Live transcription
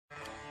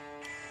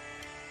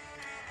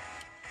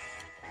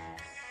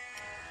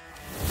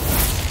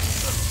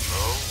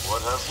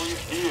as we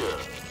hear.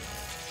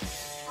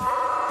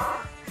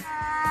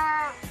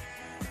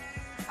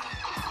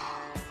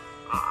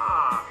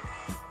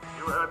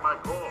 You heard my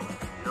call.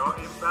 You're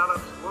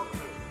imbalanced, Wolfie.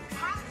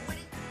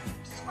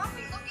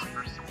 Scruffy looking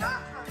for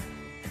stuff.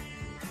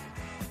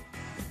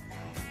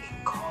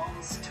 It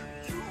calls to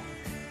you.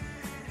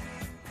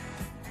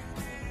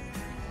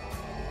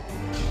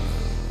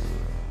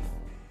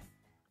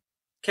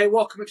 Okay,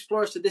 welcome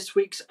explorers to this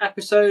week's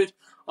episode.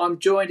 I'm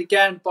joined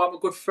again by my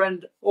good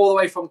friend all the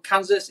way from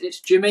Kansas. It's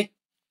Jimmy.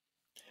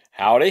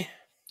 Howdy.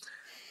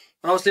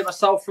 And obviously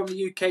myself from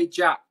the UK,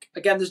 Jack.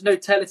 Again, there's no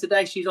Taylor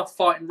today. She's off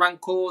fighting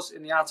rancors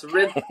in the Outer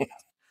Rim.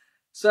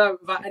 So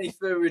without any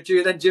further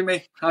ado then,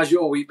 Jimmy, how's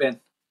your week been?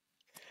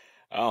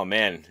 Oh,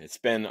 man, it's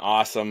been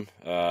awesome.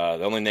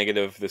 The only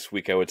negative this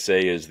week, I would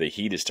say, is the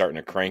heat is starting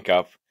to crank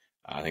up.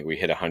 I think we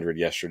hit 100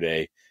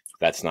 yesterday.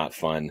 That's not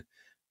fun.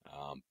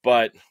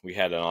 But we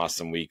had an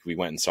awesome week. We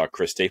went and saw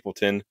Chris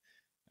Stapleton.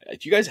 Do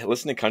you guys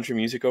listen to country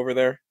music over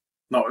there?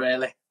 Not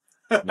really.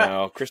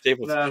 No, Chris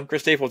Stapleton. No.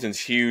 Chris Stapleton's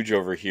huge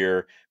over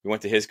here. We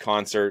went to his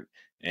concert,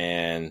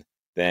 and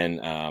then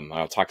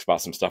I'll talk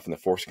about some stuff in the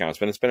Force accounts.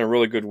 But it's been a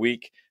really good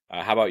week.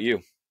 How about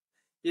you?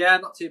 Yeah,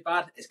 not too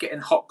bad. It's getting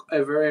hot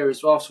over here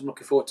as well, so I'm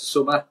looking forward to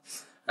summer.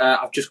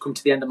 I've just come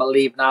to the end of my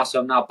leave now, so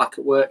I'm now back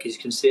at work, as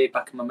you can see,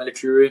 back in my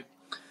military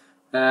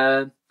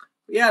room.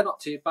 Yeah, not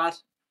too bad.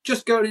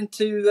 Just going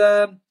into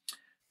the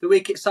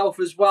week itself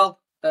as well.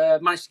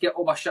 Managed to get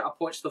all my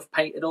Shatterpoint stuff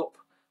painted up.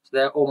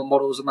 So all my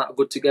models and that are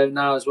good to go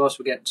now as well. So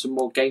we're getting some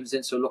more games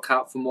in, so look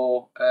out for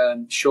more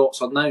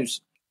shorts on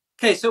those.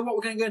 Okay, so what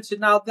we're going to go into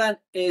now then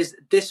is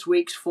this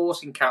week's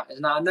Force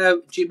Encounters. Now I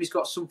know Jimmy's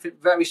got something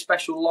very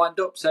special lined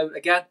up. So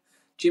again,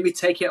 Jimmy,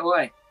 take it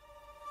away.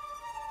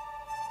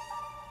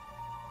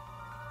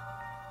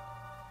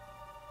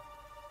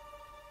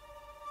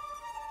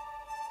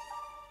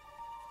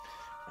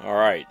 All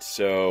right,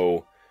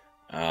 so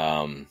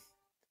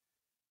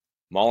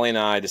Molly and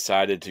I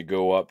decided to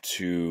go up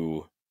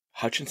to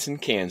Hutchinson,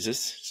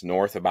 Kansas. It's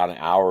north about an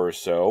hour or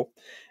so,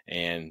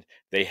 and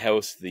they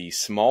host the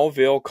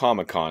Smallville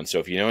Comic-Con. So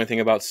if you know anything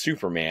about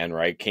Superman,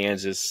 right,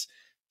 Kansas,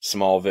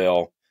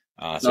 Smallville,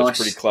 so Nice. It's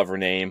a pretty clever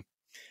name.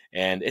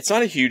 And it's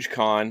not a huge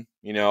con,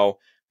 you know.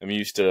 I'm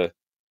used to,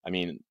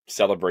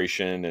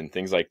 Celebration and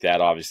things like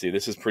that. Obviously,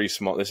 this is pretty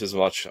small. This is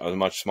a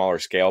much smaller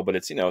scale, but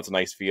it's it's a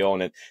nice feel,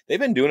 and they've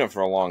been doing it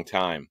for a long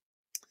time.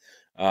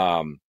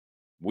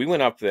 We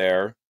went up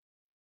there,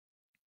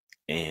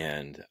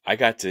 and I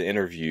got to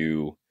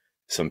interview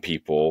some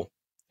people,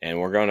 and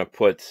we're going to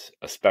put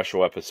a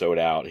special episode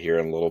out here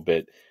in a little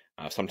bit.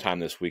 Sometime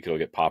this week, it'll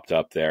get popped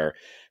up there.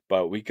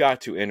 But we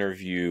got to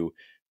interview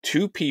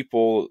two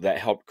people that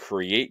helped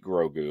create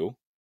Grogu,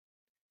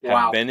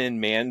 have been in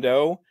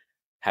Mando,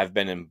 have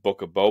been in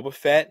Book of Boba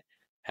Fett,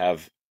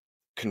 have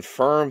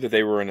confirmed that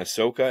they were in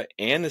Ahsoka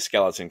and the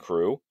Skeleton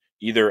Crew,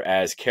 either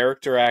as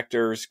character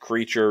actors,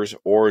 creatures,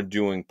 or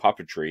doing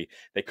puppetry.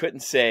 They couldn't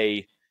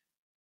say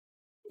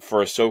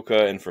for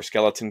Ahsoka and for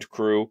Skeleton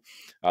Crew.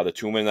 The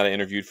two women that I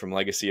interviewed from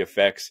Legacy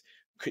Effects,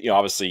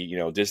 obviously,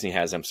 Disney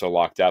has them so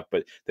locked up,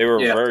 but they were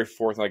very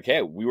forth, like,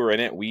 hey, we were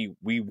in it. We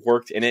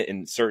worked in it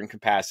in certain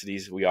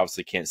capacities. We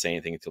obviously can't say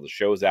anything until the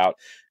show's out.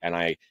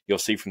 And you'll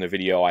see from the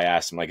video, I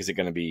asked them, like, is it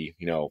going to be,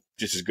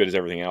 just as good as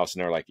everything else?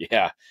 And they're like,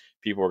 yeah,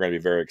 people are going to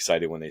be very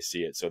excited when they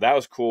see it. So that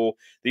was cool.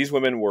 These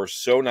women were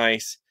so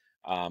nice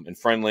and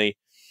friendly.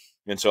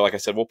 And so, like I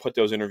said, we'll put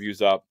those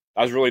interviews up.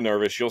 I was really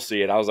nervous. You'll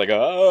see it. I was like,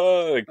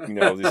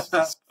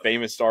 these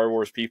famous Star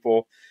Wars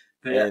people.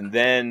 Yeah. And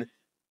then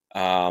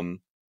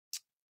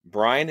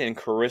Brian and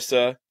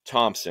Carissa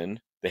Thompson,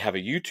 they have a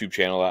YouTube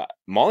channel that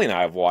Molly and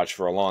I have watched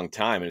for a long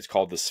time, and it's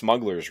called the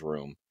Smugglers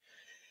Room.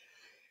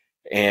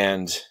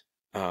 And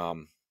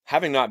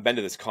having not been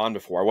to this con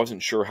before, I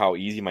wasn't sure how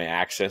easy my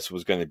access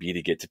was going to be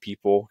to get to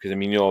people.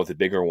 Because, the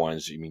bigger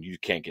ones, you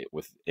can't get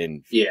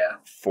within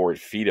 4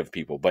 feet of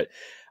people. But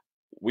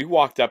we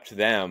walked up to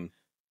them,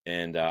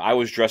 and I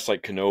was dressed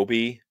like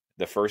Kenobi.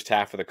 The first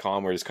half of the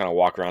con, we're just kind of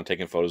walking around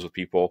taking photos with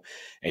people.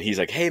 And he's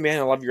like, hey, man,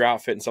 I love your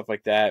outfit and stuff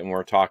like that. And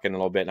we're talking a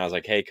little bit. And I was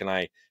like, hey, can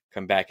I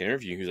come back and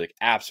interview you? He was like,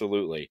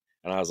 absolutely.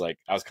 And I was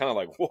kind of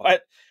like,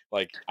 what?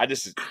 Like, I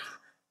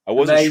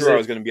wasn't sure I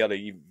was going to be able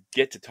to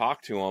get to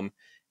talk to him.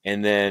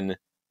 And then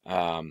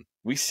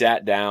we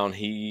sat down,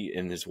 he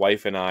and his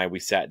wife and I, we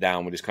sat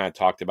down. We just kind of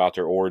talked about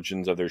their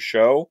origins of their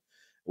show,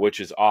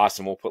 which is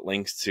awesome. We'll put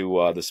links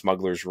to the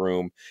Smugglers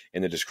Room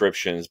in the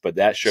descriptions. But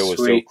that show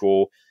was so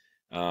cool.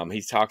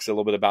 He talks a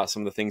little bit about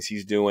some of the things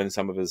he's doing,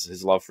 some of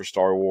his love for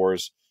Star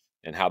Wars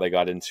and how they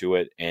got into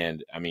it.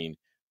 And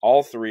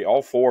all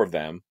 4 of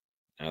them,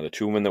 the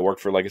two women that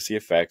worked for Legacy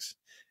Effects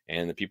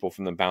and the people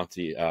from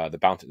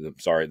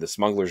the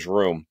Smugglers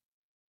Room,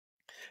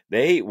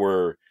 they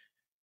were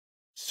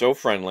so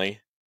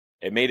friendly.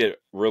 It made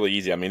it really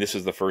easy. This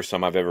is the first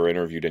time I've ever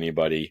interviewed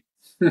anybody,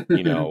 and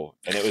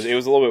it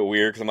was a little bit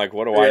weird because I'm like,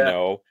 what do I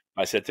know?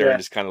 I sit there and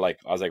just kind of I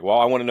was like, well,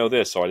 I want to know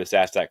this. So I just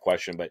asked that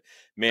question, but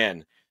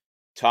man,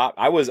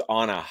 I was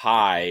on a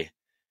high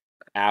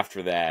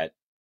after that.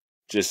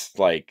 Just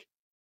like,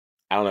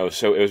 I don't know.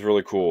 So it was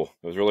really cool.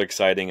 It was really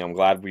exciting. I'm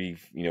glad we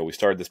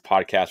started this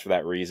podcast for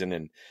that reason.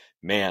 And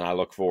man, I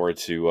look forward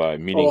to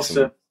meeting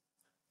Awesome.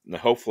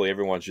 hopefully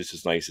everyone's just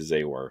as nice as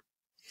they were.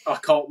 I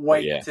can't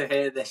wait to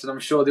hear this, and I'm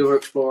sure the other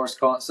explorers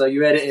can't. So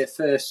you heard it here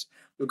first.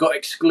 We've got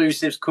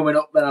exclusives coming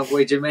up then, have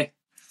we, Jimmy?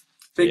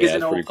 Fingers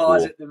in all pies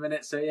cool at the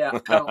minute. So yeah, I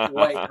can't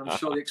wait. I'm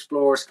sure the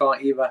explorers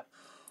can't either.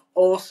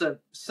 Awesome.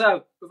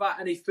 So without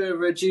any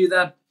further ado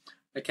then,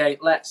 okay,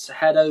 let's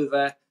head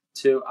over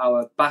to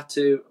our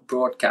Batu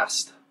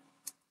broadcast.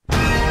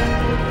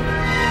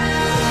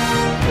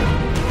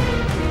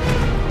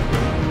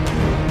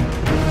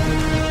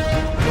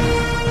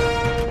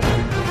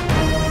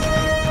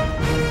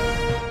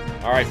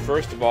 All right,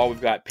 first of all, we've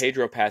got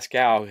Pedro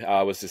Pascal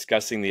was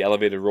discussing the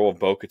elevated role of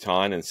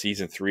Bo-Katan in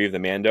Season 3 of the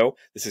Mando.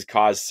 This has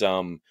caused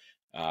some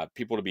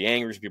people to be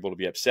angry, some people to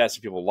be upset,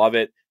 some people love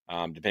it,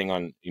 depending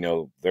on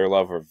their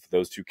love of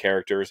those two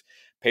characters.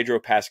 Pedro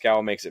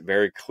Pascal makes it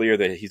very clear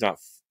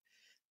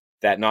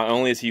that not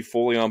only is he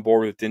fully on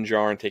board with Din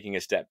Djarin taking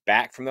a step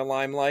back from the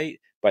limelight,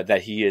 but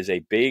that he is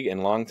a big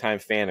and longtime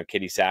fan of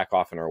Katie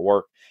Sackhoff and her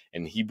work,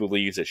 and he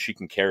believes that she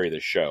can carry the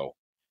show.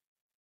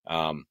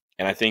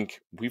 And I think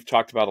we've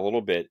talked about a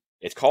little bit.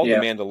 It's called The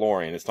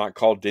Mandalorian. It's not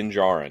called Din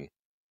Djarin.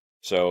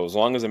 So as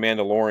long as the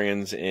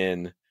Mandalorian's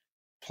in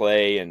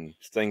play and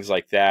things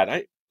like that,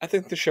 I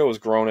think the show has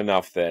grown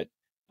enough that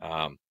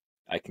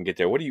I can get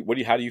there.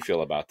 How do you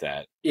feel about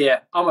that?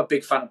 Yeah, I'm a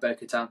big fan of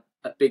Bo-Katan.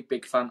 A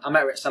big fan. I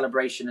met her at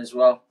Celebration as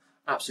well.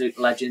 Absolute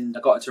legend. I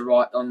got her to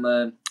write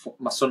on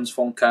my son's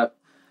Funko.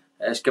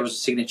 She gave us a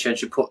signature and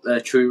she put the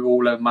true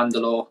rule of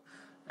Mandalore.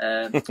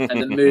 And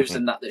the moves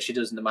and that she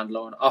does in the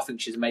Mandalorian, I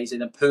think she's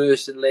amazing. And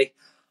personally,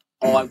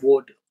 I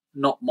would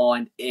not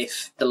mind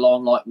if the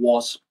limelight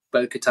was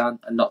Bo-Katan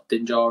and not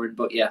Din Djarin.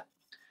 But yeah,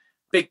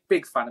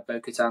 big fan of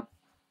Bo-Katan.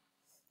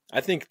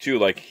 I think too,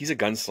 like, he's a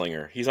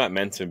gunslinger. He's not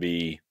meant to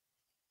be.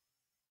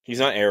 He's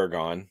not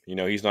Aragon.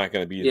 He's not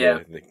going to be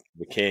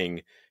the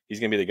king.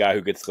 He's going to be the guy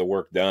who gets the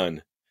work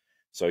done.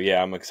 So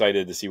yeah, I'm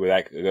excited to see where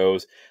that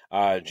goes.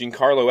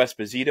 Giancarlo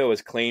Esposito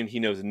has claimed he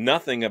knows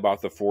nothing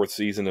about the 4th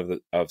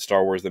season of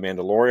Star Wars: The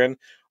Mandalorian,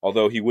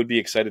 although he would be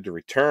excited to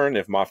return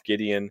if Moff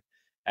Gideon,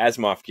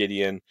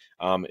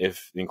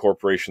 if the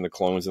incorporation of the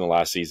clones in the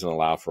last season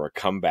allow for a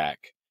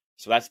comeback.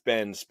 So that's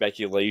been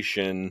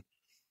speculation.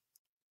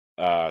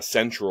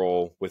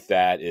 Central with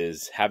that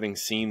is having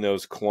seen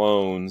those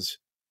clones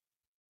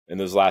in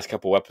those last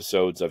couple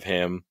episodes of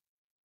him.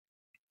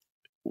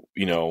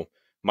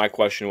 My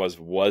question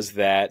was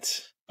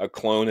that a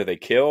clone that they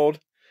killed?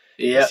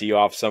 Yeah. Is he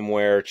off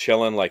somewhere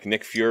chilling like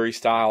Nick Fury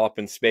style up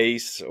in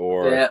space?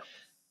 Or,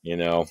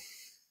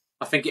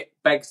 I think it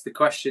begs the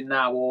question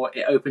now, or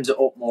it opens it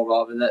up more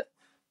rather, that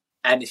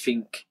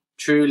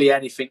truly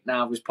anything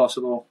now is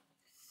possible.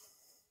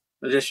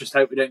 Let's just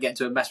hope we don't get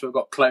into a mess where we've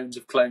got clones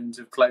of clones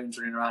of clones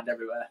running around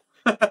everywhere.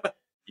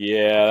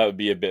 Yeah, that would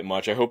be a bit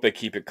much. I hope they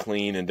keep it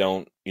clean and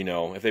don't,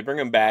 if they bring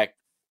him back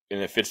and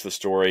it fits the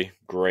story,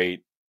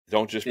 great.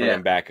 Don't just bring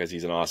him back because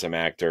he's an awesome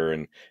actor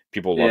and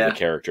people love the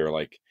character.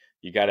 Like,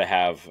 you got to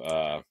have,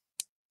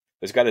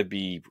 there's got to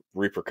be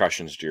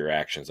repercussions to your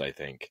actions, I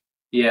think.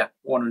 Yeah,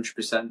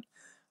 100%.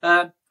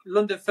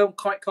 London Film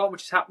Comic Con,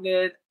 which is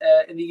happening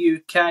in the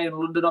UK and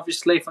London,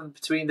 obviously, from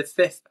between the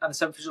 5th and the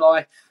 7th of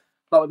July.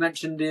 Like we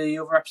mentioned in the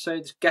other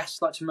episodes,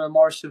 guests like Tamara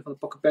Morrison from the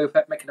Book of Boba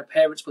Fett making an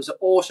appearance, but there's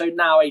also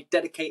now a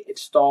dedicated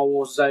Star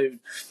Wars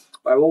zone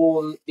where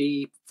all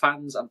the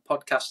fans and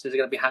podcasters are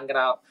going to be hanging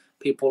out.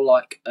 People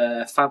like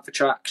Fan for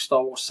Track,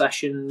 Star Wars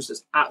Sessions.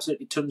 There's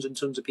absolutely tons and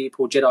tons of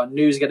people. Jedi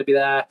News are going to be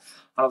there.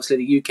 And obviously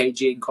the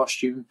UKG in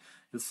costume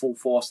in full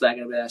force, they're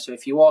going to be there. So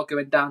if you are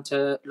going down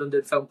to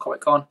London Film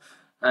Comic Con,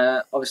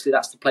 obviously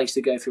that's the place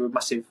to go if you're a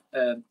massive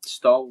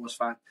Star Wars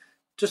fan.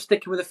 Just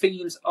sticking with the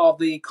themes of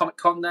the Comic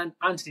Con then,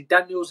 Anthony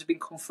Daniels has been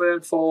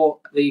confirmed for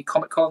the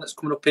Comic Con that's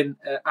coming up in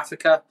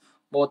Africa.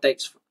 More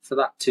dates for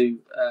that to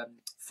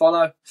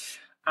follow.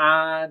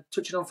 And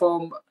touching on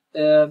from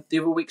the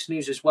other week's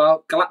news as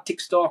well, Galactic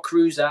Star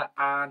Cruiser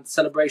and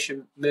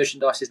Celebration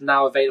merchandise is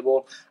now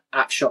available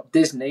at Shop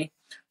Disney.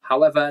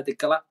 However, the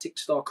Galactic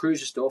Star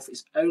Cruiser stuff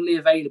is only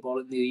available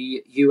in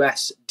the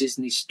US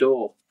Disney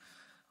Store.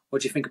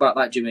 What do you think about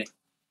that, Jimmy?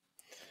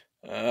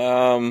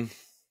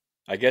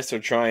 I guess they're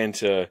trying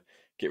to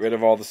get rid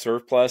of all the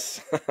surplus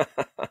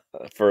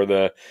for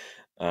the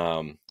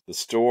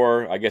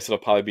store. I guess it'll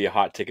probably be a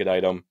hot ticket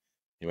item.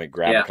 You might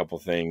grab a couple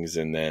things,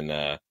 and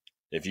then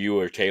if you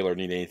or Taylor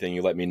need anything,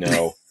 you let me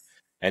know.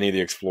 Any of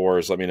the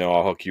explorers, let me know.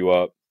 I'll hook you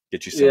up.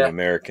 Get you some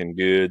American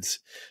goods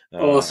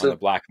on the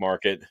black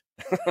market.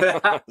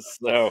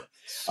 So,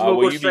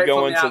 will you be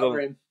going to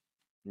the?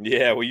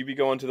 Yeah, will you be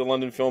going to the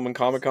London Film and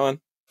Comic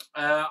Con?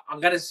 I'm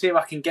going to see if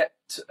I can get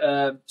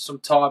some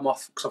time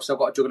off because obviously I've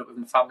got to juggle it with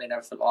my family and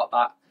everything like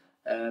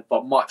that. But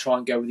I might try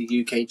and go with the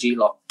UKG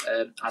lot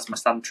as my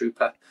stand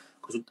trooper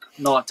because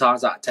 9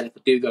 times out of 10, if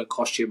I do go in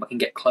costume, I can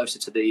get closer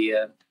to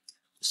the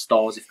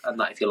stars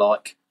if you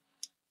like.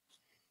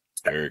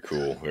 Very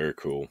cool, very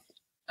cool.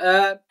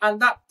 And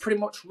that pretty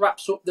much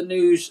wraps up the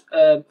news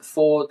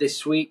for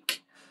this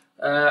week.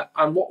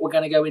 And what we're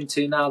going to go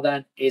into now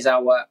then is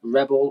our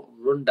Rebel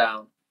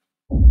Rundown.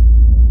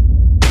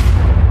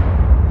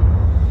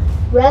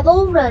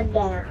 Rebel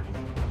Rundown.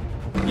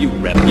 You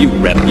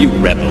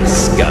rebel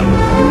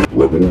scum.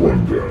 Rebel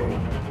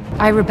Rundown.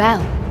 I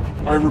rebel.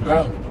 I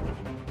rebel.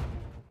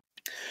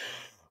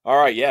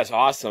 All right, yes,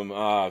 awesome.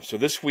 So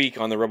this week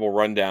on the Rebel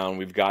Rundown,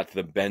 we've got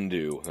the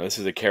Bendu. Now, this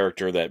is a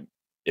character that,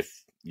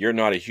 if you're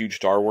not a huge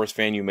Star Wars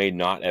fan, you may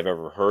not have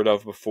ever heard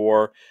of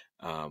before.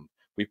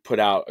 We put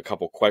out a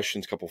couple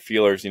questions, couple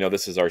feelers.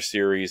 This is our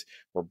series.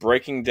 We're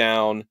breaking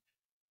down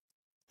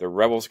the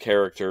Rebels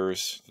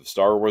characters, the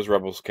Star Wars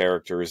Rebels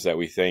characters that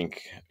we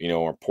think,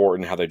 are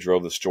important, how they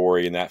drove the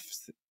story, and that,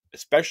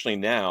 especially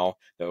now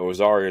that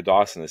Rosario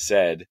Dawson has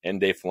said, and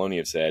Dave Filoni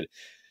have said,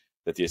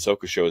 that the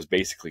Ahsoka show is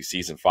basically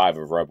season 5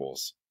 of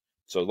Rebels.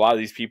 So a lot of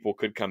these people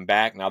could come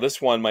back. Now, this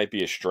one might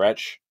be a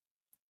stretch,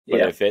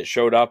 but if it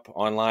showed up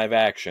on live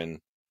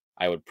action,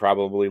 I would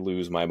probably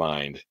lose my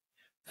mind.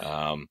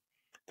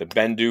 The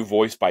Bendu,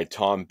 voiced by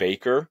Tom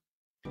Baker.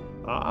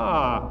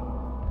 Ah,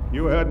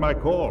 you heard my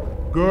call.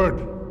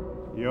 Good.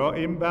 Your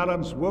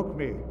imbalance woke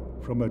me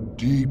from a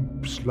deep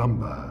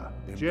slumber.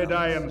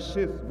 Jedi and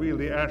Sith wield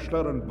the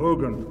Ashlar and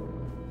Bogan,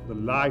 the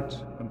light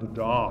and the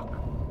dark.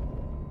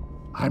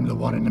 I'm the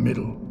one in the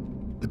middle,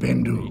 the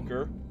Bendu.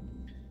 Baker.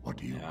 What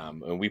do you?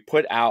 And we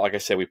put out, like I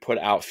said, we put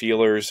out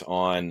feelers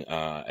on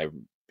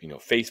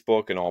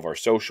Facebook and all of our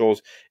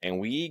socials, and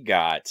we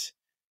got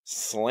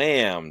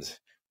slammed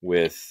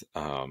with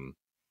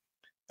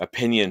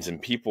opinions,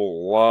 and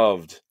people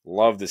loved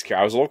this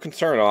character. I was a little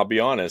concerned, I'll be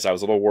honest. I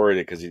was a little worried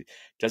because he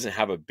doesn't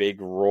have a big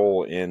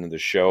role in the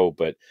show,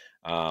 but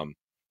one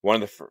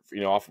of the,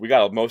 we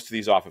got most of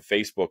these off of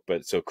Facebook,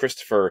 but so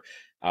Christopher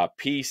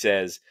P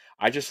says,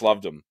 I just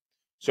loved him.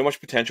 So much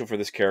potential for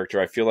this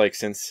character. I feel like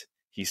since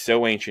he's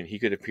so ancient, he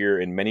could appear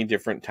in many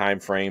different time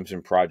frames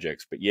and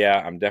projects. But yeah,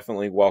 I'm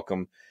definitely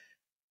welcome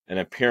an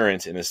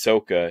appearance in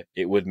Ahsoka.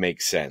 It would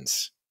make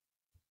sense.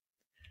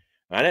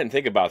 I didn't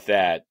think about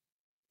that.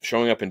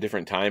 Showing up in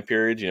different time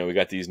periods. We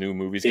got these new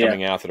movies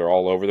coming out that are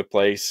all over the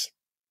place.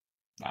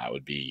 That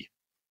would be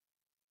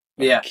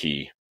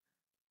key.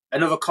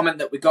 Another comment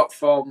that we got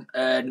from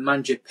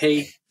Manja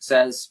P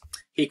says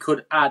he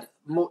could add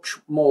much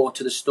more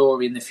to the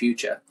story in the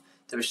future.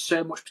 There is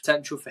so much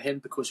potential for him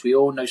because we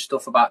all know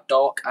stuff about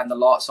dark and the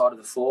light side of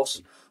the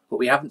Force, but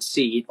we haven't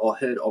seen or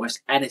heard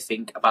almost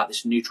anything about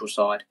this neutral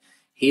side.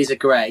 He is a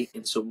grey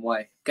in some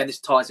way. Again, this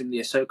ties in with the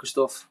Ahsoka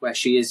stuff where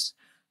she is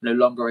no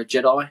longer a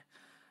Jedi.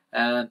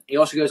 He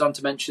also goes on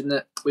to mention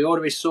that we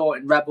already saw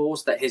in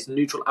Rebels that his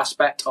neutral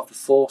aspect of the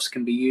Force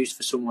can be used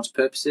for someone's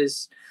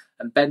purposes,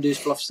 and Bendu's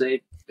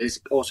philosophy is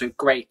also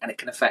great, and it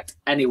can affect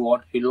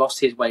anyone who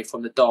lost his way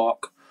from the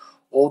dark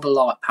or the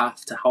light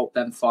path to help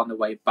them find their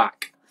way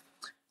back.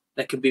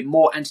 There can be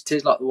more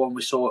entities like the one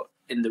we saw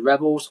in the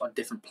Rebels on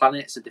different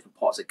planets and different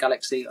parts of the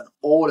galaxy, and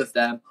all of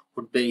them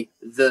would be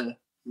the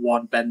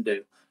one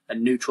Bendu, a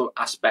neutral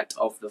aspect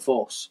of the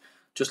Force.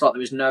 Just like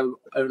there is no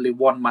only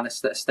one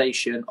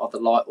manifestation of the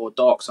light or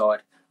dark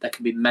side, there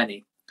can be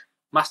many.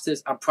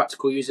 Masters and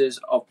practical users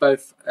of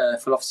both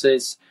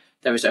philosophies,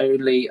 there is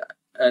only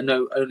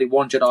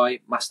one Jedi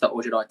Master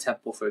or Jedi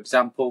Temple, for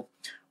example.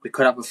 We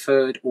could have a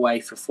third way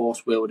for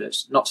Force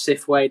wielders. Not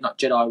Sith way, not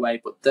Jedi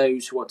way, but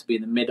those who want to be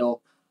in the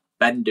middle,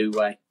 Bendu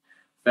way.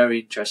 Very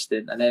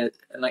interesting. And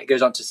like it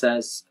goes on to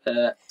says,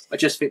 I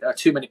just think there are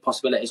too many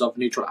possibilities of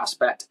neutral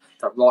aspect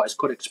that writers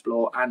could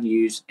explore and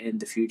use in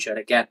the future. And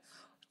again,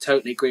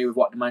 totally agree with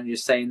what the manager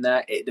is saying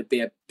there. It would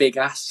be a big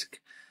ask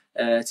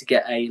to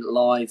get a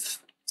live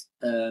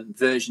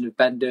version of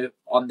Bendu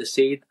on the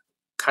scene.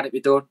 Can it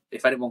be done?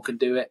 If anyone can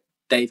do it,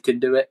 Dave can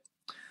do it.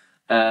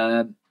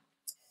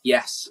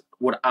 Yes,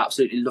 would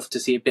absolutely love to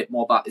see a bit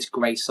more about this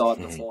grey side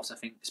of the Force, I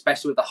think,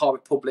 especially with the High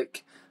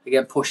Republic,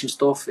 again, pushing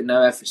stuff.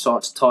 Everything's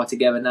starting to tie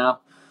together now,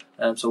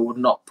 so I would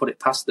not put it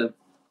past them.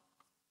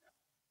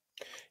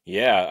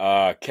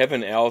 Yeah,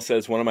 Kevin L.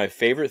 says, one of my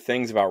favorite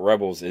things about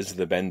Rebels is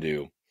the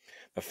Bendu.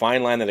 The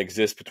fine line that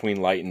exists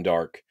between light and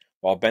dark.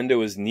 While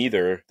Bendu is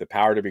neither, the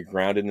power to be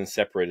grounded and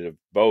separated of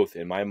both,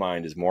 in my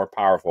mind, is more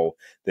powerful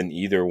than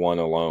either one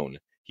alone.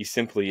 He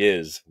simply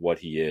is what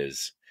he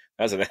is.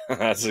 That's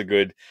a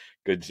good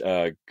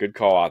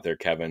call out there,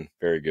 Kevin.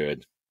 Very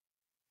good.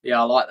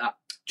 Yeah, I like that.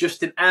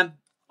 Justin M.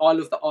 I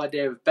love the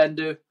idea of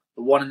Bendu,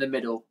 the one in the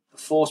middle. The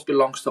Force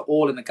belongs to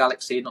all in the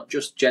galaxy, not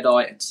just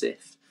Jedi and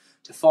Sith.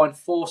 To find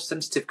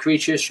Force-sensitive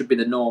creatures should be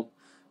the norm.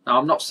 Now,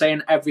 I'm not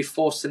saying every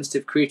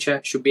Force-sensitive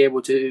creature should be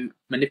able to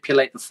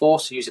manipulate the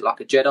Force and use it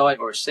like a Jedi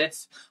or a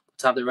Sith, but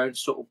to have their own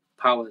subtle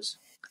powers.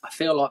 I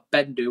feel like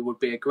Bendu would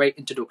be a great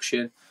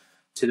introduction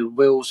to the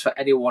wills for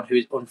anyone who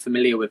is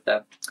unfamiliar with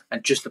them,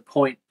 and just a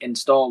point in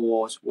Star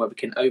Wars where we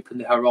can open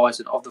the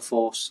horizon of the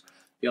Force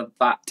beyond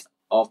that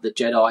of the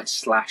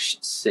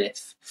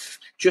Jedi/Sith.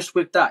 Just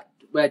with that,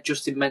 where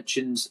Justin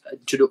mentions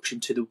introduction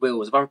to the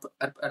wills, have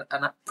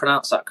I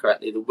pronounced that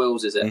correctly? The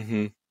wills, is it?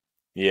 Mm-hmm.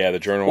 Yeah, the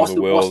Journal of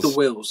the Wills. What's the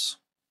wills?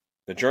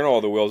 The Journal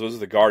of the Wills, those are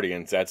the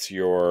Guardians. That's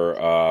your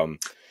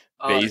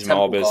Baze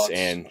Malbus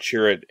and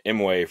Chirrut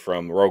Imwe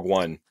from Rogue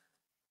One.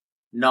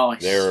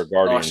 Nice. They're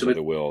guardians Nice. of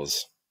the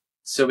Wills.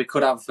 So we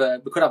could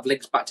have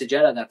links back to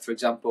Jeddah then, for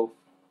example.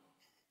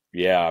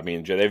 Yeah, I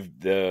mean,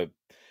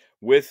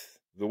 with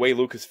the way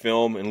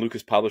Lucasfilm and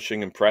Lucas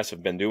Publishing and Press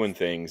have been doing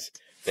things,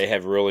 they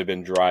have really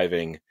been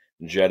driving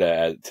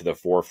Jeddah to the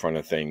forefront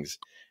of things.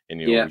 And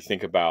you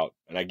think about,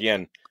 and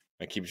again,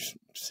 I keep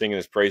singing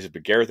his praises,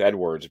 but Gareth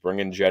Edwards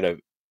bringing Jeddah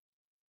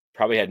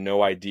probably had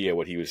no idea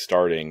what he was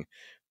starting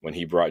when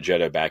he brought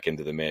Jeddah back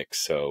into the mix.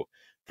 So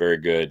very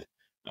good.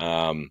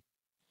 Let me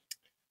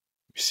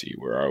see,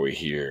 where are we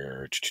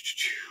here?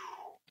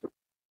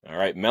 All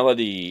right,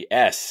 Melody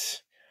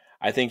S.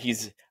 I think he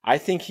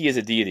is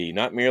a deity,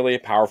 not merely a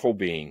powerful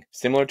being,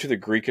 similar to the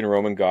Greek and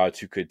Roman gods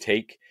who could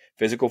take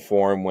physical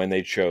form when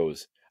they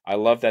chose. I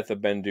love that the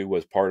Bendu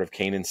was part of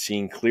Kanan's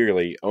seeing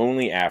clearly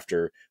only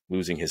after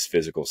losing his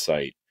physical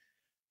sight.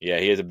 Yeah,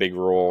 he has a big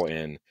role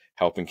in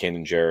helping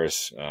Kanan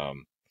Jarrus.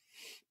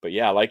 But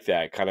yeah, I like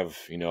that. Kind of,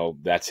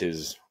 that's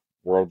his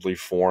worldly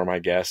form, I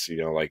guess.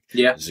 Like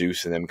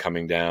Zeus and them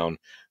coming down,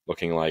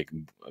 looking like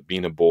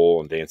being a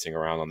bull and dancing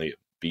around on the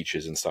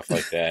beaches and stuff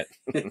like that.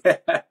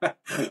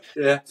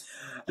 Yeah.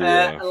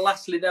 And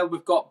lastly, though,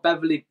 we've got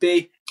Beverly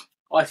B.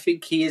 I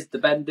think he is the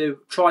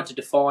Bendu, trying to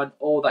define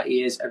all that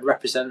he is and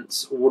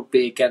represents or would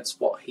be against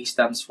what he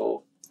stands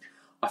for.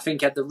 I think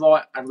he had the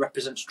right and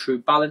represents true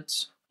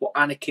balance, what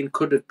Anakin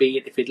could have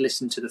been if he'd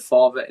listened to the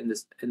father in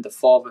the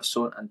father,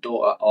 son, and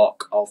daughter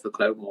arc of the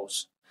Clone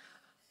Wars.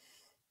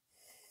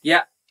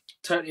 Yeah,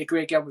 totally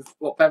agree again with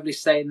what Beverly's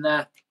saying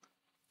there.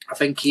 I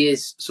think he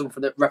is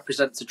something that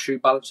represents the true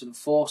balance of the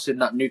Force in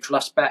that neutral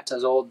aspect,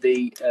 as all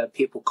the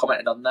people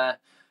commented on there.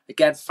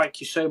 Again,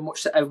 thank you so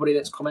much to everybody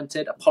that's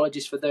commented.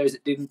 Apologies for those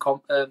that didn't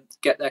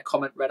get their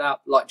comment read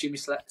out. Like Jimmy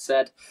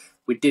said,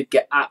 we did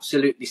get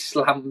absolutely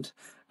slammed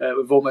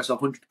with almost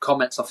 100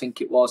 comments, I think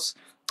it was.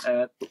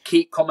 But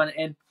keep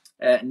commenting.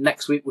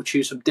 Next week, we'll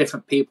choose some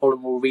different people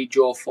and we'll read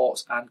your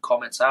thoughts and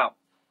comments out.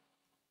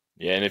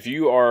 Yeah, and if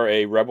you are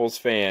a Rebels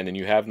fan and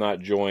you have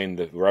not joined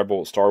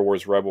the Star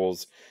Wars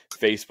Rebels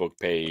Facebook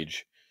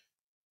page,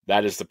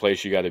 that is the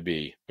place you got to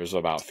be. There's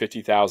about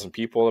 50,000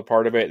 people a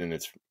part of it, and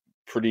it's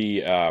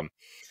pretty.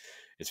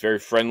 It's very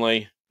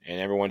friendly, and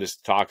everyone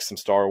just talks some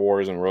Star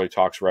Wars and really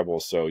talks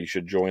Rebels. So you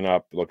should join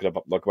up. Look them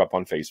up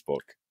on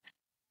Facebook.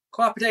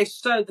 Puppeteers.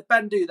 So the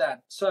Bendu then.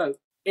 So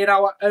in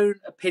our own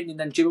opinion,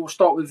 then Jimmy, we'll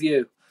start with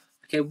you.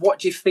 Okay, what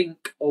do you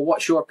think, or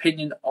what's your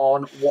opinion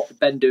on what the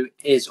Bendu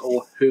is,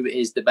 or who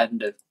is the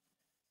Bendu?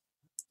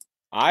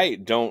 I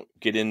don't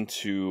get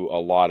into a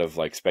lot of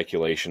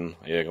speculation.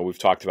 We've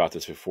talked about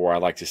this before. I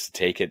like just to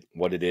take it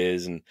what it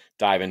is and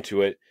dive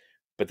into it.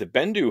 But the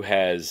Bendu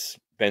has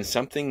been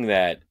something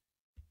that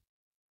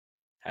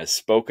has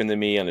spoken to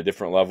me on a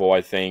different level,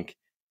 I think.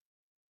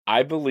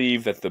 I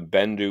believe that the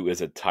Bendu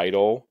is a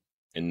title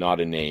and not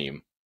a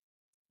name.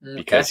 Okay.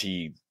 Because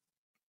he,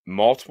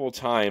 multiple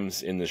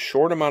times in the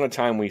short amount of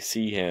time we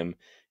see him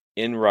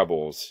in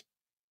Rebels,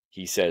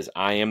 he says,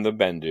 I am the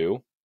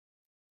Bendu,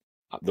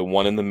 the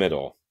one in the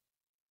middle.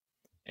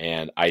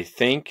 And I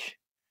think,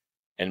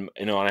 and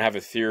I have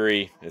a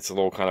theory, it's a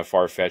little kind of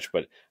far-fetched,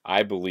 but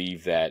I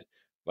believe that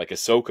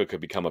Ahsoka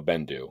could become a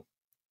Bendu.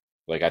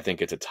 I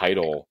think it's a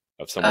title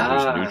of someone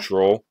who's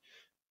neutral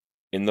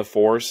in the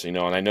Force, and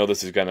I know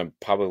this is going to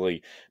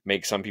probably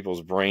make some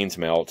people's brains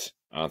melt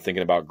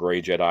thinking about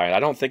gray Jedi. And I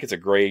don't think it's a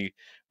gray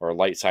or a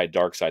light side,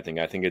 dark side thing.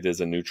 I think it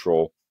is a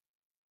neutral,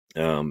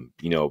 being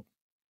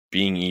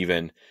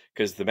even,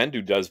 because the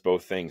Bendu does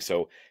both things.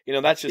 So,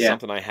 that's just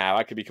something I have.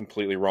 I could be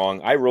completely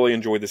wrong. I really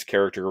enjoyed this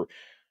character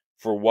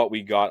for what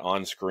we got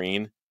on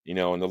screen, and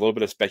the little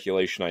bit of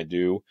speculation I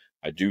do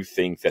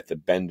think that the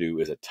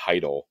Bendu is a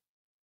title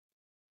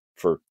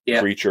for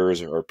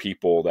creatures or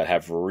people that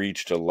have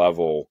reached a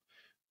level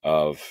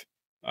of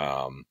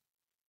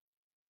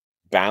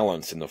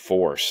balance in the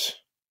Force.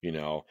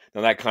 Now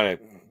that kind of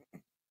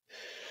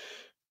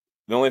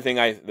the only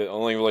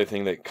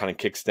thing that kind of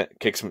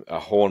kicks a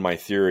hole in my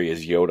theory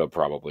is Yoda,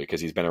 probably because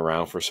he's been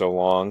around for so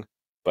long.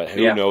 But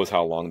who knows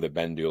how long the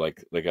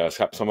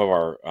Bendu? Some of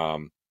our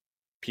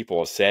people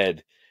have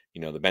said,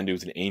 the Bendu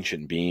is an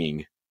ancient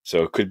being,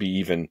 so it could be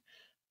even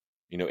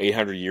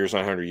 800 years,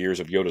 900 years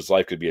of Yoda's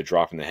life could be a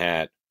drop in the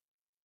hat.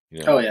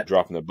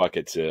 Drop in the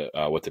bucket to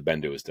what the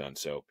Bendu has done.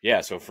 So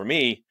so for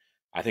me,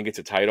 I think it's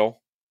a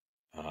title,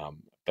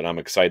 but I'm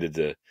excited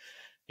to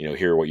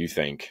hear what you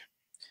think.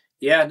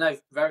 Yeah, no,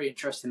 very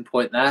interesting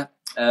point there.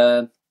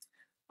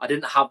 I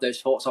didn't have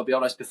those thoughts, I'll be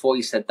honest, before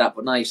you said that,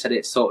 but now you said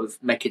it, sort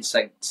of making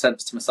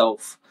sense to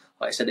myself.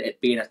 Like I said, it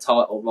being a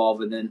title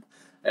rather than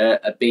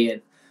a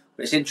being.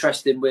 But it's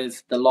interesting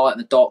with the light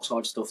and the dark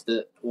side stuff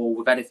or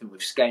with anything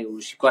with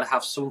scales, you've got to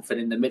have something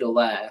in the middle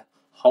there,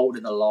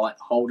 holding the light,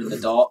 holding the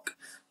dark.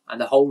 And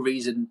the whole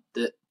reason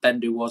that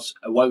Bendu was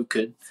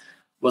awoken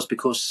was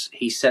because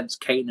he sensed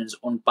Kanan's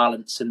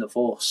unbalance in the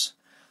Force.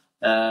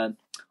 I'm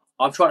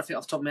trying to think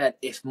off the top of my head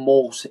if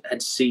Maul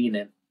had seen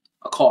him.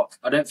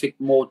 I don't think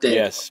Maul did.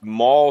 Yes,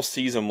 Maul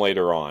sees him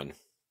later on.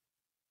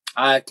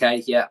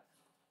 Okay, yeah.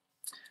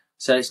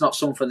 So it's not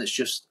something that's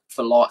just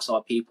for light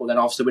side people. Then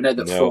obviously we know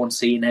that Thrawn's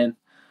seen him.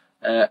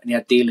 and he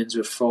had dealings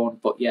with Thrawn.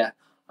 But yeah,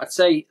 I'd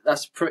say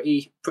that's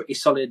pretty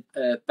solid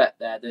bet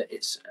there that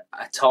it's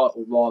a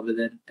title rather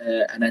than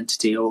an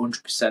entity, or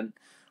 100%.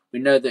 We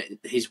know that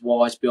he's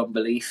wise beyond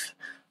belief,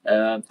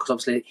 because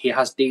obviously he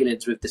has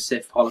dealings with the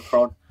Sith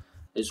holocron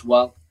as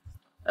well,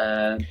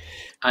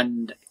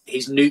 and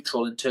he's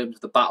neutral in terms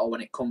of the battle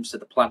when it comes to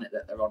the planet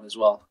that they're on as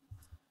well.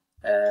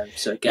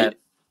 So again,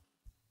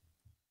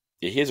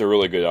 he has a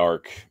really good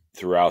arc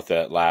throughout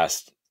that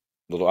last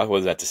little. What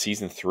was that, to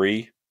season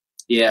 3?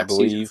 Yeah, I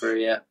believe. season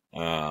 3. Yeah.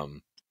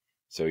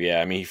 So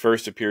yeah, I mean, he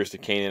first appears to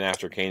Kanan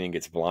after Kanan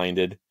gets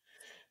blinded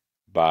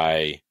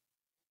by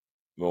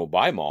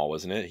Maul,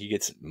 wasn't it? He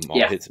gets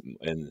Maul hits,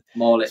 and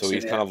Maul so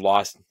he's kind of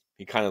lost.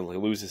 He kind of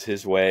loses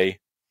his way,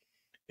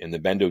 and the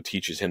Bendu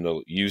teaches him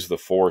to use the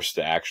Force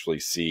to actually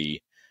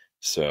see.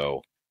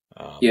 So,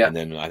 and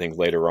then I think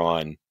later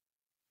on,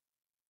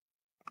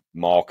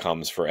 Maul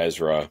comes for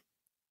Ezra.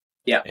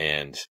 Yeah,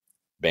 and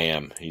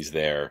bam, he's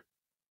there.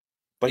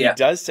 But he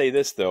does say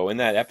this though in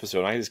that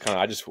episode.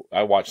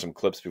 I watched some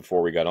clips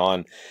before we got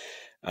on.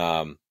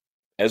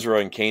 Ezra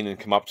and Kanan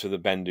come up to the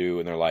Bendu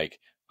and they're like,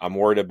 "I'm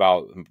worried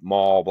about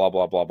Maul, blah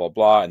blah blah blah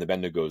blah." And the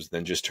Bendu goes,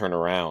 "Then just turn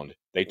around."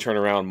 They turn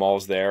around,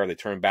 Maul's there. They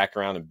turn back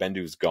around, and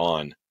Bendu's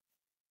gone.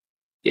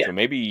 Yeah. So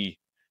maybe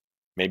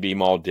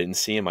Maul didn't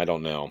see him. I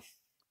don't know.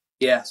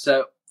 Yeah.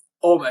 So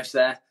almost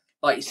there,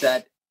 like you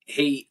said.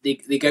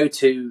 They go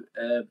to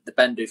the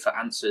Bendu for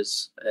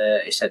answers,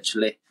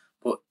 essentially.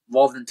 But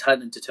rather than telling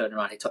them to turn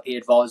around, he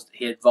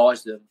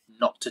advised them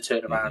not to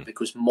turn around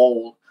because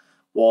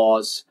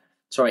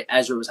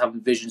Ezra was having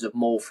visions of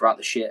Maul throughout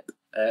the ship,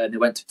 and they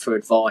went for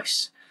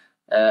advice.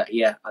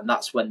 And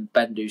that's when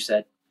Bendu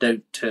said,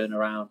 "Don't turn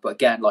around." But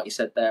again, like you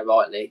said there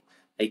rightly,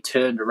 they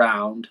turned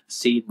around,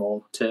 seen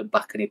Maul, turned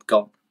back, and he'd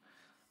gone.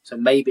 So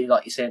maybe,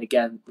 like you're saying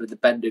again, with the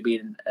Bendu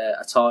being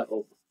a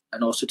title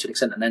and also to an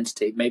extent an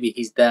entity, maybe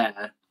he's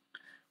there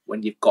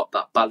when you've got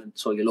that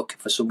balance, or you're looking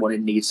for someone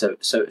in need, so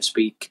to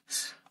speak.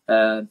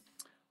 But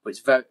it's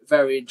very,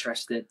 very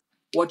interesting.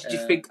 What did you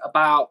think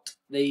about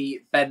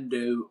the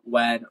Bendu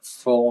when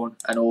Thrawn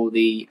and all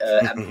the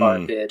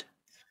Empire appeared?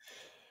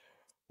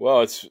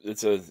 Well,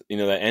 it's a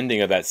the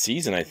ending of that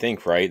season, I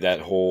think, right? That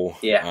whole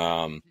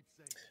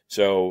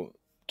so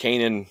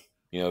Kanan,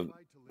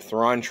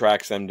 Thrawn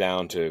tracks them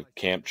down to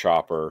Camp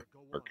Chopper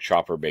or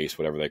Chopper Base,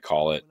 whatever they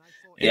call it,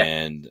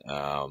 and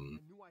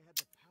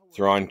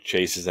Thrawn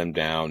chases them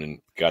down and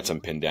got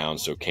them pinned down.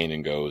 So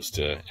Kanan goes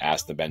to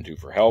ask the Bendu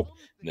for help,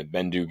 and the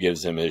Bendu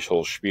gives him his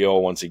whole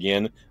spiel once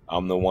again.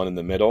 I'm the one in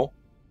the middle.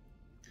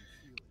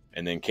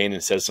 And then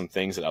Kanan says some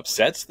things that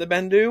upsets the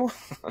Bendu.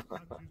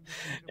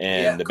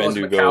 And the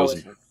Bendu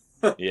goes,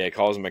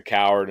 calls him a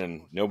coward,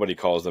 and nobody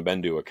calls the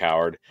Bendu a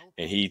coward.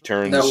 And he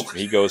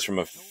goes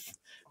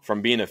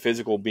from being a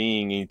physical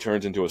being, he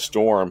turns into a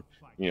storm,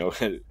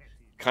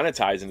 kind of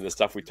ties into the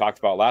stuff we talked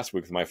about last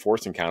week with my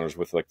Force encounters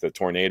with like the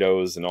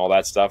tornadoes and all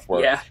that stuff,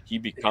 where he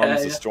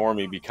becomes the storm,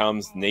 he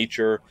becomes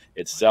nature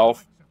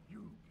itself.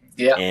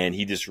 Yeah. And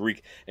he doesn't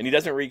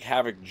wreak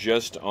havoc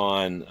just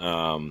on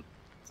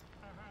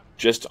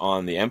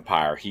the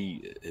Empire.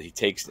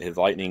 His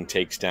lightning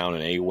takes down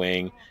an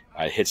A-wing,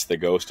 hits the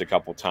Ghost a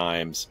couple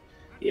times.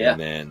 Yeah. And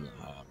then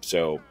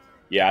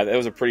that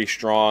was a pretty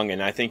strong,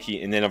 and I think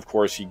and then of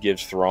course he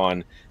gives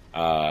Thrawn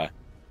how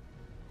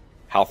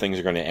things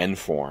are going to end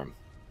for him.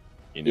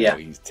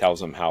 He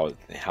tells him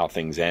how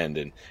things end,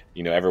 and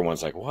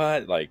everyone's like,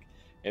 what? Like,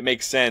 it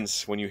makes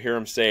sense when you hear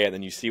him say it,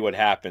 then you see what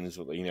happens,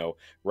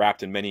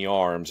 wrapped in many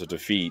arms of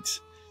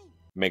defeat.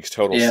 Makes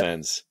total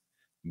sense.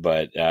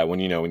 But when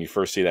you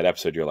first see that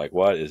episode, you're like,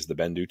 what is the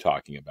Bendu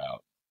talking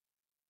about?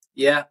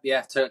 Yeah,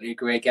 totally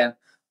agree. Again,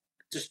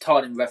 just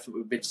tying in reference,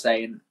 we've been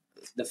saying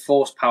the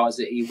Force powers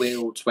that he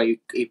wields, where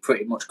he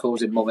pretty much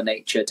calls in Mother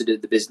Nature to do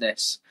the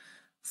business.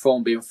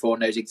 Thrawn being Thrawn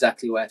knows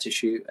exactly where to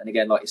shoot, and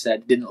again, like you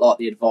said, didn't like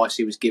the advice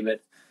he was given,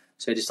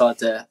 so he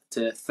decided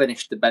to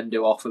finish the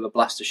Bendu off with a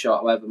blaster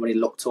shot. However, when he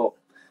looked up,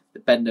 the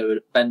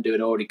Bendu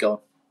had already gone,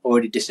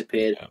 already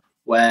disappeared. Yeah.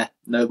 Where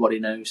nobody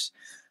knows.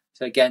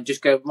 So again,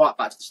 just go right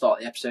back to the start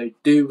of the episode.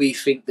 Do we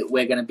think that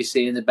we're going to be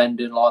seeing the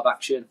Bendu in live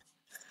action?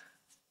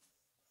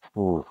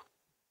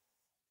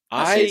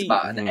 I say it's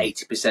about an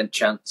 80%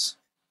 chance.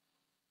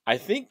 I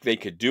think they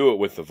could do it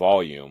with the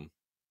volume,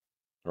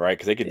 right?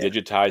 Because they could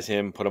digitize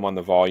him, put him on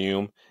the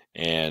volume,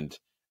 and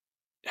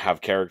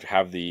have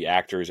the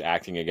actors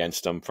acting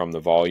against him from the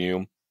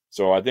volume.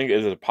 So I think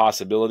it's a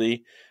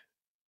possibility.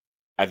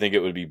 I think it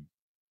would be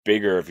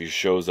bigger if he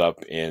shows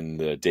up in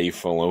the Dave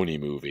Filoni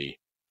movie.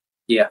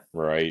 Yeah.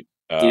 Right?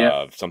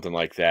 Something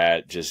like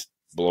that, just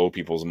blow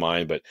people's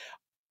mind. But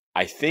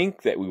I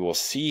think that we will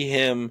see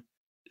him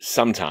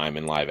sometime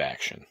in live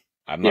action.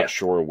 I'm not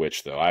sure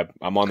which, though.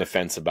 I'm on the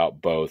fence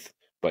about both.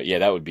 But yeah,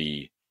 that would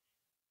be.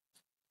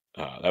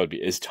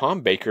 Is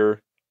Tom Baker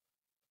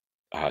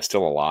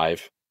still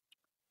alive?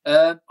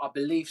 I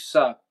believe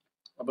so.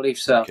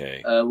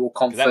 Okay. We'll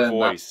confirm that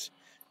voice.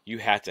 You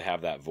had to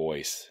have that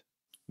voice.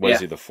 What is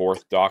he, the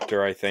fourth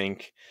Doctor? I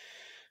think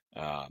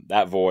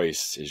that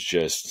voice is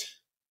just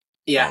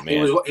Yeah, Oh,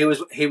 man.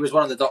 he was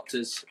one of the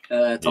doctors.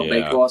 Tom Yeah.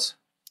 Baker was.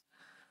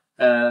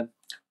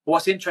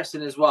 What's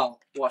interesting as well,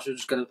 what I'm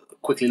just going to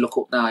quickly look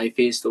up now if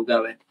he is still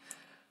going.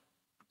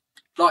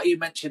 Like you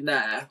mentioned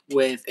there,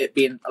 with it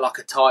being like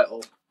a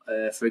title,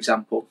 for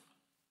example,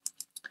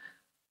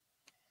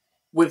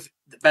 with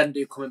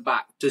Bendu coming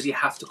back, does he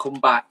have to come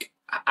back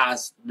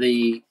as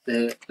the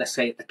let's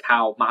say the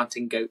cow,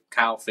 mountain goat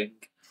cow thing,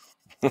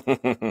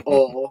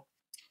 or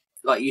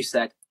like you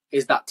said,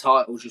 is that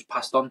title just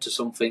passed on to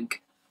something?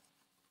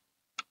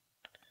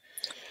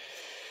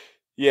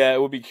 Yeah,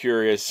 it would be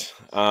curious.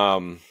 I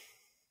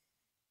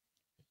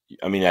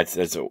mean, that's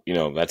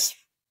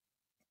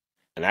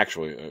an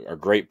actually a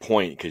great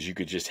point, because you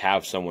could just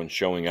have someone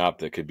showing up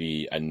that could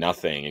be a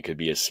nothing. It could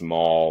be a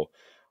small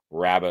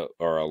rabbit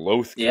or a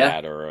loth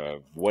cat or a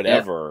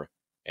whatever,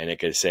 and it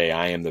could say,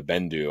 "I am the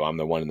Bendu. I'm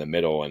the one in the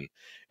middle," and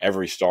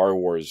every Star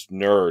Wars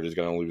nerd is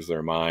going to lose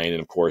their mind,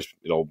 and of course,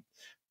 it'll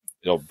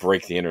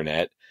break the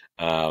internet.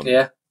 But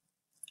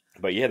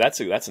yeah, that's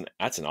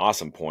an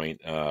awesome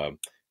point.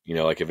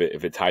 Like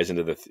if it ties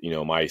into the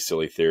my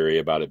silly theory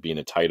about it being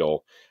a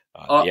title.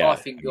 I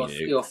think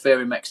your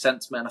theory makes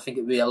sense, man. I think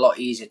it'd be a lot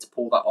easier to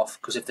pull that off,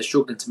 because if they're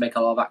struggling to make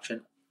a live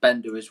action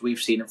Bendu, as we've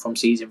seen him from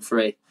season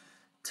 3,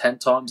 10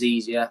 times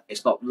easier.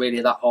 It's not really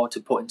that hard to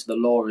put into the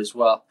lore as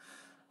well.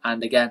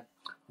 And again,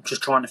 I'm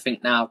just trying to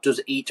think now, does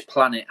each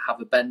planet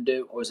have a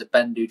Bendu, or is a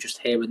Bendu just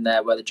here and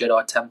there where the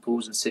Jedi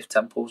temples and Sith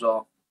temples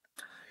are?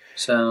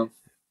 So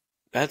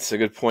that's a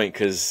good point,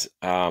 because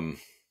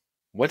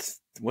what's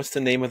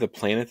the name of the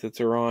planet that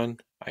they're on?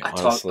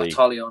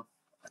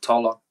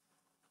 Atolon.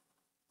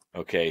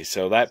 Okay,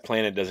 so that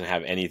planet doesn't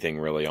have anything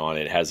really on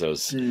it. It has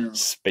those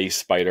space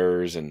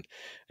spiders and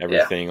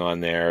everything on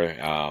there,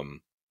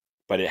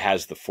 but it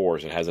has the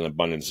Force. It has an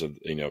abundance of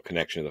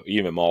connection.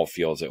 Even Maul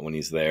feels it when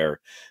he's there.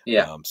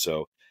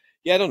 So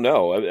I don't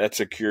know. That's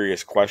a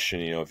curious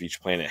question. If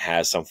each planet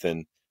has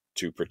something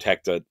to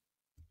protect it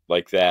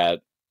like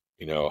that,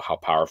 how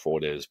powerful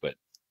it is. But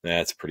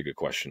that's a pretty good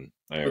question.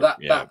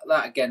 That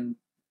again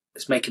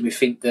is making me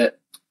think that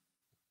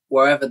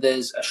wherever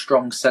there's a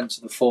strong sense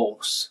of the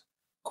Force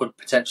could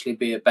potentially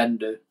be a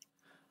Bendu,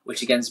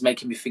 which again is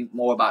making me think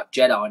more about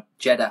Jeddah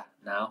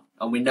now.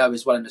 And we know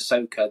as well in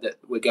Ahsoka that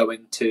we're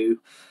going to,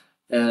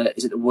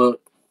 is it the world?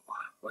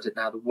 Was it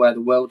now where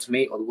the worlds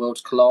meet or the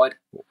worlds collide?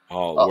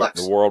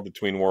 The world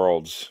between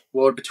worlds.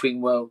 World between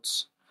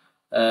worlds.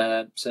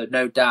 So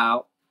no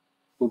doubt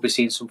we'll be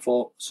seeing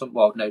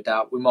no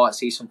doubt we might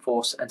see some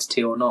Force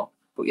entity or not.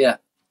 But yeah,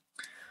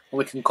 and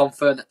we can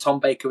confirm that Tom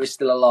Baker is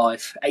still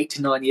alive,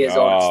 89 years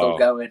old and still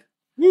going.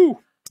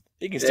 Woo!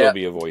 He can still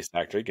be a voice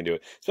actor. He can do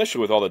it,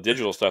 especially with all the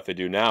digital stuff they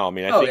do now. I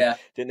mean, I think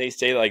didn't they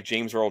say like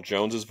James Earl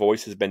Jones's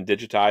voice has been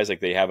digitized?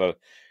 Like they have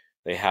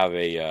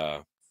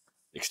a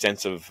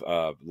extensive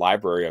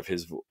library of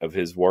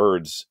his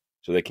words,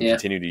 so they can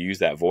continue to use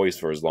that voice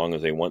for as long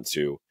as they want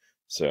to.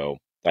 So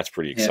that's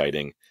pretty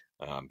exciting.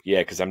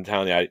 Because I'm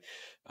telling you,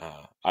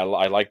 I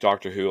like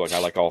Doctor Who. Like I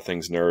like all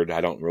things nerd. I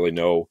don't really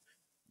know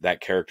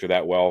that character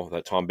that well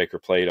that Tom Baker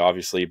played,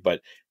 obviously, but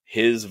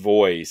his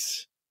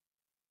voice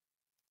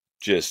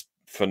just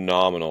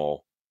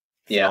phenomenal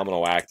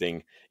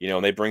acting,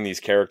 and they bring these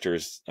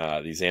characters,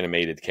 these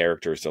animated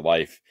characters to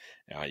life.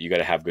 You got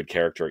to have good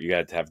character. You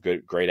got to have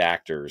great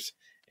actors.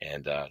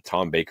 And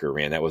Tom Baker,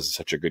 man, that was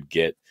such a good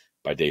get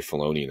by Dave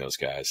Filoni and those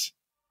guys.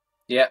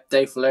 Yeah,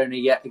 Dave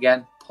Filoni yet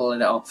again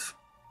pulling it off.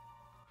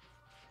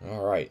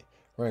 All right,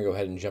 we're gonna go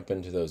ahead and jump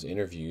into those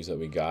interviews that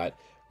we got.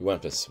 We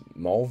went up to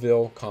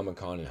Smallville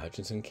Comic-Con in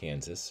Hutchinson,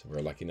 Kansas. We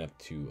were lucky enough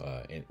to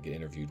get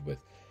interviewed with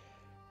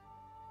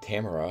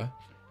Tamara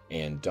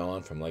and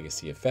Dawn from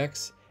Legacy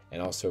Effects, and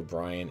also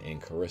Brian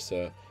and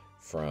Carissa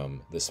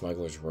from the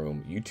Smugglers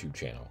Room YouTube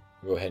channel.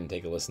 We'll go ahead and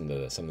take a listen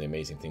to some of the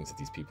amazing things that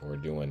these people are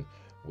doing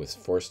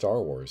for Star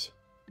Wars.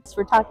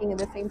 We're talking at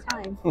the same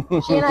time.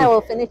 She and I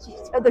will finish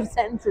each other's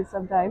sentences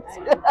sometimes.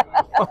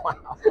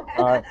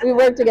 We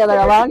worked together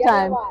a long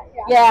time.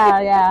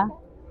 Yeah.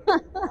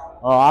 Oh,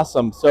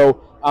 awesome.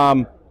 So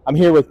I'm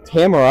here with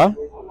Tamara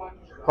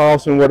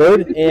Carlson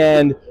Woodard,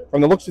 and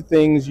from the looks of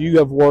things, you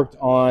have worked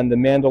on The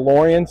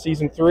Mandalorian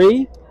Season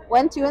 3.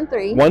 1, 2, and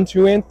 3. 1,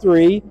 2, and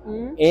 3,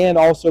 and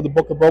also the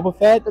Book of Boba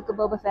Fett. Book of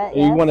Boba Fett,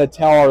 You want to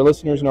tell our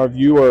listeners and our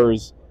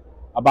viewers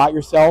about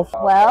yourself?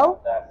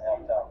 Well,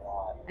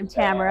 I'm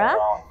Tamara,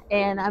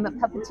 and I'm a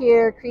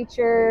puppeteer,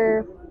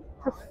 creature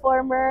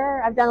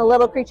performer. I've done a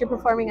little creature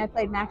performing. I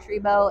played Max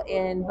Rebo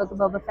in Book of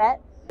Boba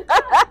Fett.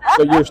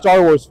 So you're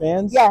Star Wars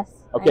fans? Yes.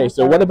 Okay,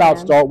 so what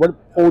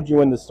pulled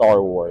you into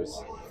Star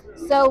Wars?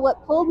 So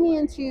what pulled me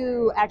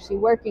into actually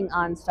working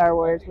on Star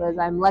Wars was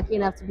I'm lucky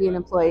enough to be an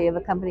employee of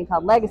a company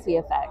called Legacy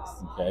Effects.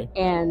 Okay.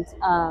 And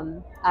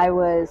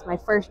my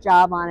first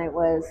job on it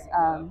was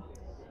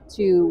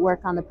to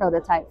work on the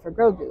prototype for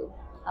Grogu.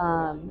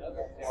 I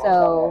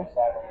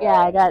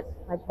got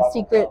like the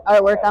secret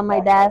artwork on my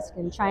desk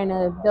and trying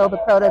to build a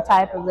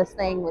prototype of this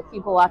thing with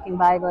people walking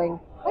by going,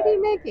 "What are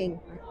you making?"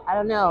 I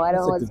don't know. I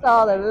don't know what it's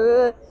called.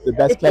 The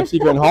best kept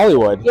secret in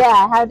Hollywood. Yeah,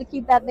 I had to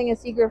keep that thing a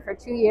secret for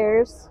 2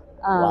 years.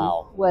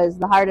 was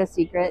the hardest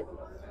secret.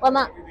 Well,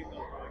 not.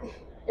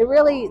 It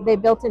really, they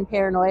built in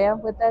paranoia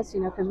with us,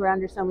 you know, because we're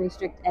under so many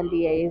strict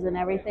NDAs and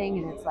everything,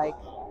 and it's like,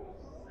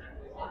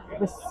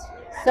 it was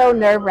so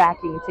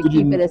nerve-wracking to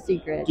keep it a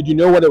secret. Did you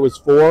know what it was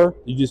for?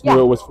 You just knew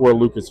it was for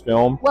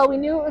Lucasfilm? Well, we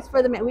knew it was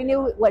for we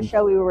knew what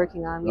show we were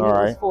working on. We knew it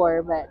was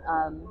for, but,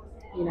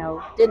 you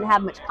know, didn't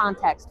have much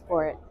context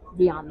for it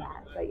beyond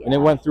that. But, yeah. And it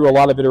went through a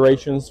lot of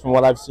iterations from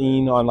what I've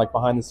seen on, like,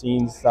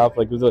 behind-the-scenes stuff.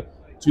 Like, was it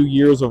 2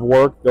 years of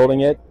work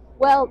building it?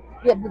 Well,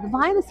 yeah, the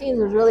behind the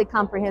scenes was really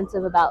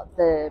comprehensive about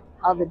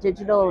all the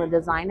digital and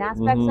design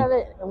aspects of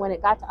it. And when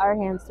it got to our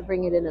hands to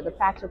bring it into the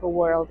practical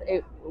world,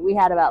 we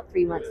had about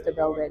 3 months to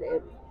build it.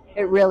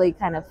 It really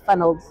kind of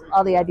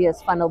all the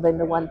ideas funneled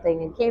into one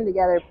thing and came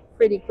together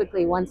pretty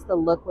quickly once the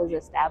look was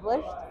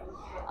established.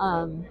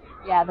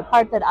 Yeah, the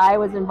part that I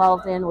was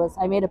involved in was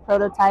I made a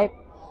prototype,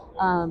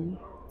 and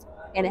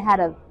it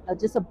had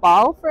just a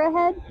ball for a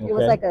head. It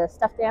was like a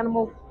stuffed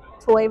animal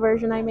toy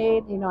version I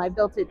made. You know, I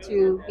built it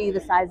to be the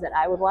size that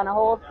I would want to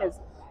hold, because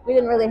we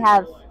didn't really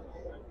have,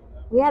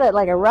 we had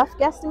like a rough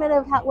guesstimate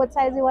of what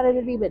size we wanted it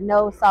to be, but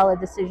no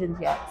solid decisions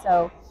yet.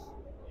 So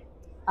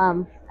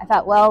I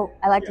thought, well,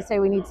 I like to say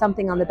we need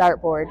something on the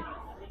dartboard.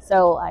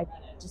 So I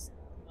just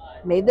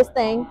made this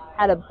thing,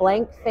 had a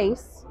blank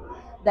face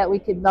that we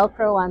could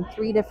Velcro on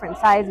 3 different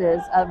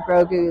sizes of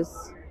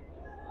Grogu's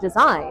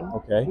design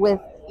with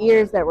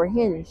ears that were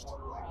hinged,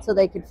 so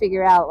they could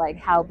figure out like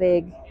how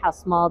big, how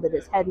small did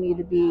his head need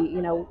to be.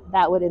 You know,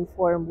 that would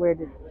inform where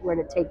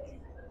to take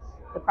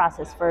the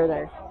process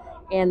further.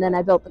 And then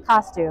I built the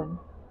costume,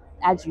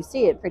 as you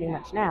see it pretty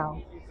much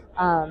now.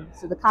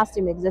 So the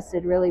costume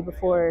existed really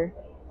before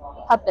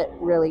the puppet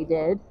really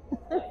did.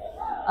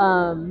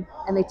 And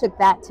they took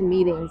that to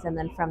meetings, and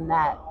then from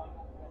that,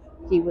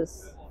 he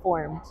was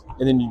formed.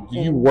 And then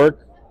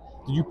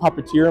did you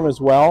puppeteer him as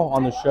well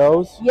on the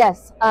shows?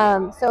 Yes.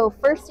 So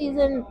first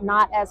season,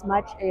 not as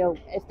much. You know,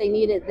 if they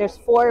needed, there's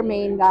 4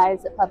 main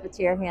guys that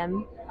puppeteer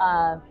him,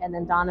 and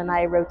then Don and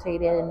I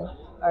rotate in.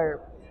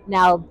 Or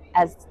now,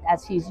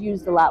 as he's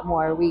used a lot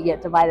more, we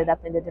get divided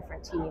up into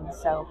different teams.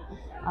 So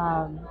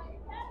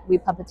we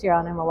puppeteer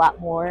on him a lot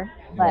more.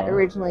 But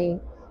originally,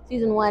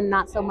 season 1,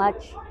 not so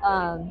much.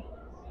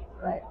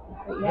 But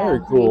yeah,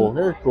 very cool.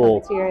 Very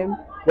cool. Puppeteer him.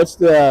 Do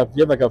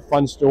you have like a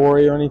fun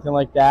story or anything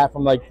like that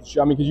from like the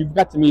show? I mean, because you've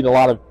got to meet a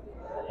lot of,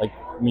 like,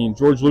 I mean,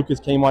 George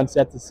Lucas came on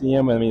set to see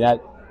him. Have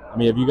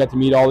you got to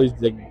meet all these,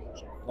 like,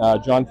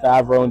 Jon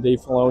Favreau and Dave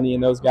Filoni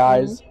and those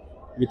guys?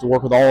 You get to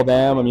work with all of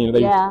them. I mean,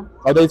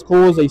 are they as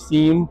cool as they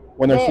seem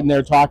when they're sitting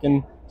there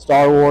talking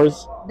Star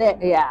Wars?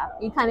 Yeah,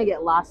 you kind of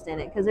get lost in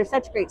it because they're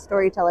such great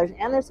storytellers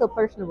and they're so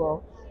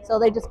personable. So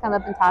they just come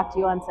up and talk to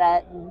you on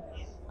set. And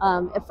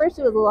at first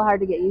it was a little hard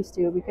to get used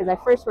to because I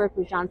first worked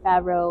with Jon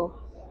Favreau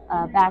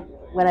back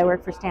when I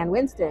worked for Stan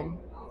Winston.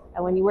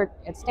 And when you work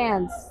at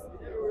Stan's,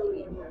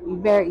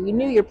 you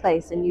knew your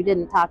place and you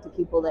didn't talk to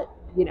people that,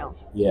 you know.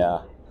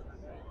 Yeah.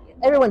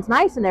 Everyone's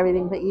nice and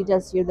everything, but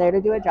you're there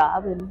to do a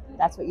job, and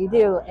that's what you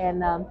do.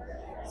 And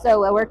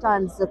so I worked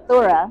on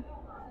Zathura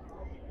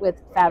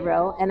with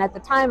Favreau, and at the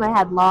time I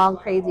had long,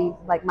 crazy,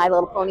 like My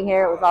Little Pony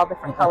hair. It was all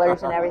different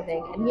colors and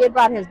everything. And he had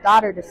brought his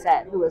daughter to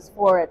set, who was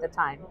 4 at the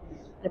time.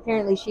 And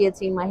apparently she had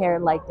seen my hair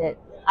and liked it.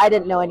 I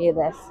didn't know any of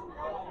this.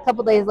 A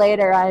couple days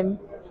later, I'm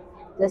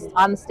just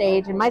on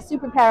stage, and my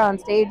superpower on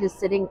stage is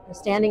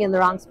standing in the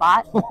wrong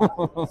spot.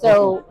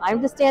 So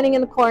I'm just standing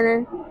in the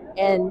corner,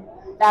 and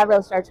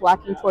Favreau starts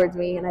walking towards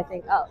me, and I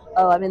think,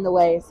 oh, I'm in the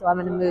way, so I'm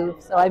going to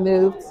move. So I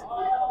moved,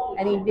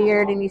 and he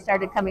veered, and he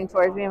started coming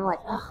towards me. I'm like,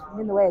 oh, I'm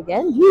in the way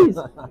again? Jeez.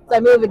 So I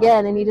move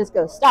again, and he just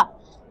goes, stop.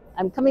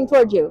 I'm coming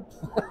towards you.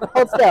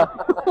 Hold still.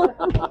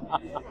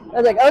 I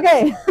was like,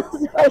 okay.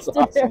 So I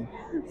stood there.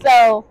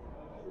 So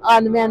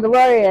on The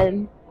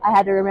Mandalorian, I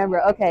had to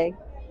remember, okay,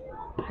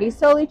 he's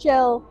totally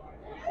chill.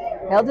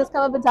 He'll just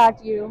come up and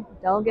talk to you.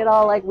 Don't get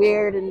all like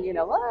weird and, you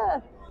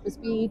know,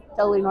 just be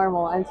totally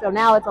normal. And so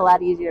now it's a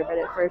lot easier, but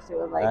at first it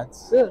was like,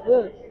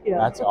 you know.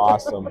 That's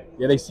awesome.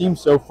 Yeah, they seem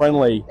so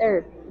friendly.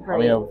 They're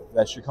great. I mean,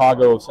 that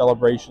Chicago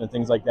celebration and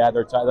things like that.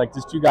 They're like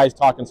just 2 guys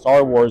talking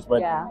Star Wars,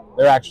 but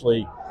they're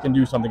actually can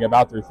do something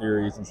about their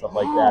theories and stuff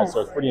like that.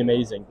 So it's pretty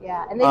amazing.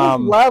 Yeah, and they just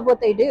love what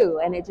they do,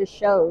 and it just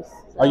shows.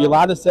 So. Are you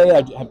allowed to say,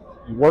 have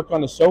you worked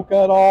on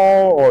Ahsoka at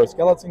all, or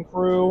Skeleton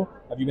Crew?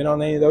 Have you been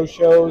on any of those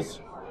shows?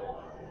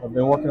 I've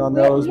been working on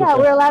those. Yeah,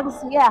 we're allowed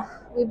to. Yeah,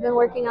 we've been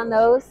working on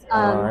those.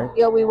 Right.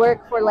 You know, we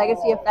work for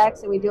Legacy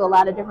Effects, and we do a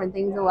lot of different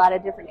things, a lot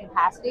of different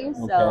capacities.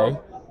 So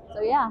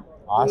yeah.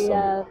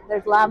 Awesome.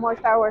 There's a lot more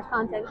Star Wars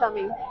content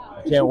coming.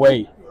 I can't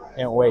wait.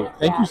 Can't wait.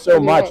 Thank you so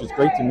much. It's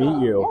great to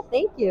meet you. Yeah,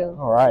 thank you.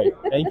 All right.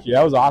 Thank you.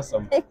 That was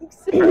awesome.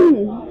 Thanks.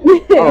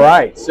 All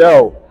right.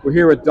 So we're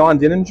here with Dawn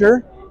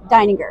Dininger.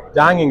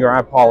 Dininger. I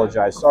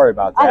apologize. Sorry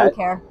about that. I don't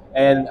care.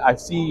 And I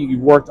see you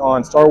worked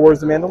on Star Wars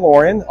The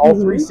Mandalorian, all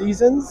 3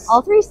 seasons.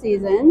 All 3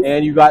 seasons.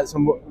 And you got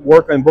some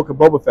work on Book of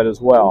Boba Fett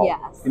as well.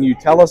 Yes. Can you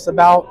tell us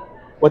about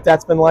what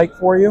that's been like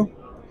for you?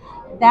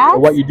 That's or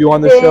what you do on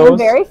the been shows?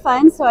 Very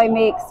fun. So I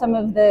make some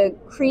of the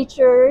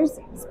creatures,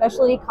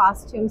 especially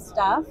costume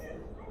stuff.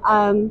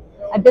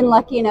 I've been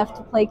lucky enough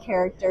to play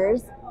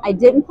characters. I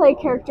didn't play a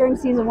character in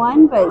season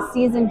 1, but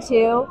season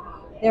 2,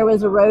 there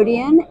was a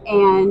Rhodian,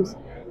 and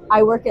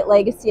I work at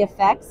Legacy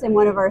Effects, and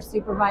one of our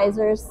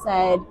supervisors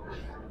said,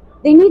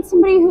 they need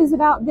somebody who's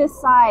about this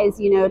size,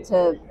 you know,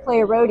 to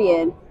play a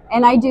Rhodian,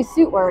 and I do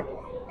suit work.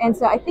 And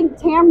so I think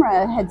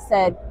Tamra had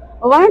said,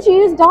 well, why don't you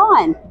use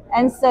Dawn?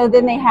 And so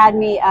then they had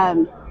me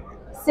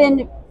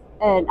send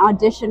an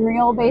audition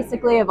reel,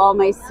 basically, of all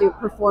my suit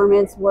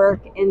performance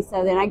work, and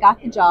so then I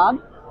got the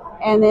job.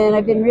 And then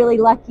I've been really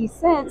lucky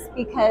since,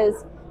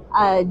 because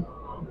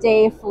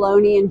Dave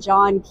Filoni and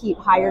John keep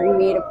hiring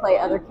me to play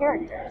other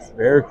characters.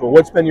 Very cool.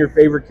 What's been your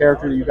favorite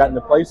character that you've gotten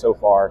to play so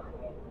far?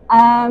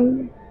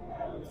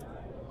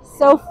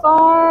 So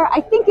far,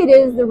 I think it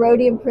is the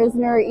Rhodian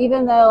prisoner,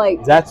 even though,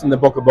 like... That's in the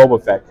Book of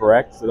Boba Fett,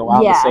 correct? So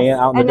out in the sand,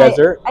 out in the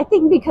desert? I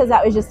think because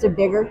that was just a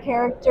bigger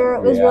character,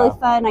 it was really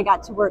fun. I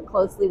got to work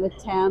closely with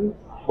Tim.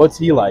 What's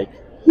he like?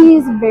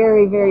 He's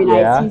very, very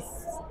nice.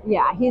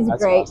 Yeah? He's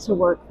great to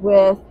work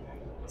with.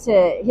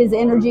 His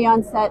energy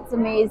on set's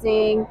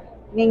amazing.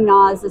 Ming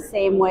Na's the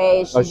same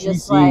way. She's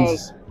just like...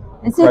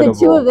 And so the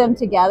two of them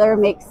together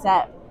make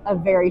set a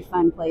very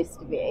fun place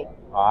to be.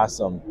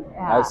 Awesome.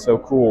 Yeah. That's so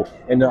cool.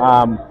 And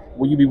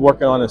will you be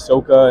working on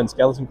Ahsoka and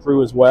Skeleton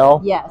Crew as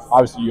well? Yes.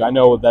 Obviously, I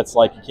know that's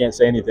like you can't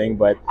say anything,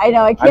 but... I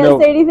know, I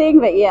can't say anything,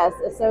 but yes,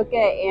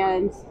 Ahsoka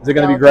and... Is it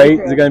going to be great?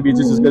 Crew. Is it going to be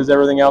just as good as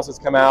everything else that's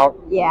come out?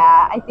 Yeah,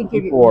 I think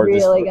you're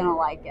really going to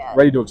like it.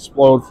 Ready to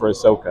explode for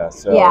Ahsoka.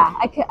 So. Yeah,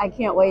 I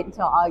can't wait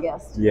until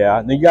August. Yeah,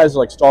 and you guys are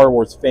like Star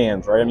Wars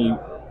fans, right? I mean,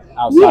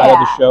 outside of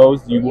the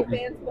shows,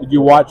 did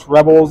you watch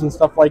Rebels and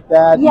stuff like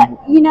that? Yeah,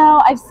 you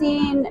know, I've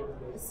seen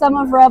some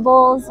of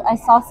Rebels. I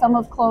saw some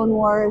of Clone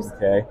Wars.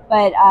 Okay.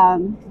 But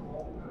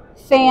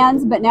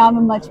fans, but now I'm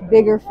a much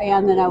bigger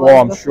fan than I was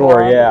before.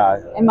 Before. Sure, yeah.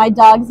 And my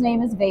dog's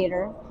name is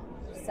Vader.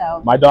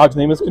 So. My dog's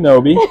name is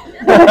Kenobi.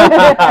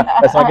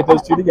 Let's not get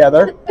those two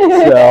together.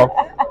 So,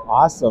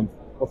 awesome.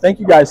 Well, thank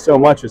you guys so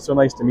much. It's so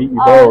nice to meet you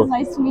both. It was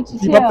nice to meet you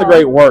too. Keep up the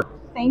great work.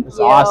 Thank it's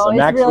you. Awesome. It's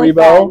Max really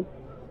Rebo, fun.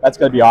 that's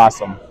going to be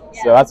awesome.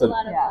 Yeah, so that's a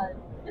lot of fun.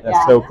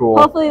 That's so cool.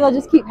 Hopefully they'll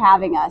just keep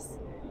having us.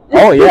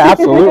 Oh yeah,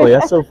 absolutely.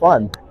 That's so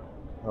fun.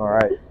 All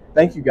right.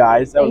 Thank you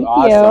guys. That was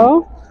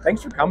awesome.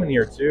 Thanks for coming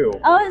here too.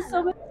 Oh, it's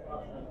so good.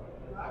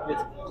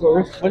 It's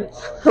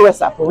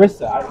Carissa.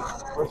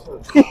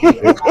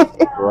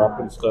 We're up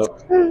and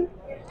stuff.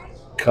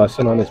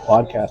 Cussing on this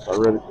podcast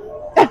already.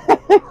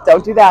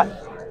 Don't do that.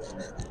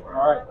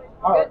 All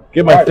right.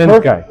 Get my thin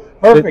guy.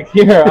 Perfect.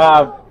 Here,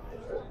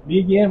 me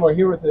again. We're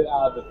here with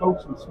the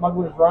folks from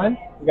Smugglers Run.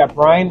 We got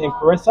Brian and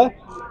Carissa,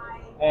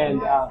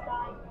 and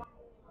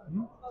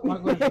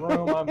Smugglers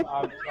Room. I'm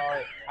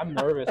sorry. I'm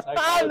nervous.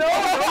 I know.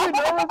 You're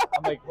nervous.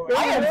 I'm like,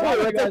 I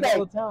am you guys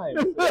all the time.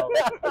 So,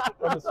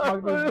 from the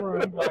Smugglers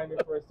Room, Brian and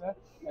Carissa,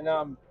 and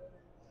can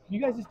you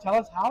guys just tell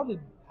us how did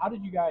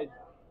you guys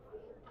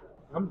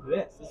come to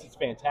this? This is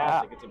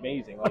fantastic. It's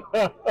amazing. Like,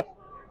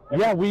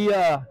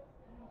 yeah,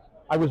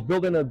 I was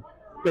building a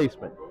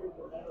basement,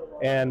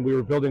 and we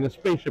were building a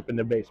spaceship in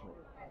the basement,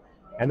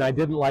 and I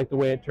didn't like the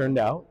way it turned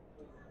out,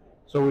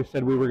 so we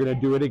said we were going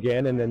to do it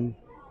again, and then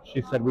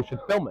she said we should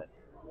film it.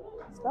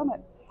 Let's film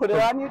it. Put it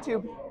on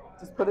YouTube.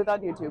 Just put it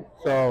on YouTube.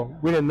 So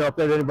we didn't know if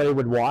anybody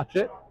would watch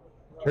it.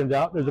 Turns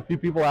out there's a few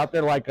people out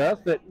there like us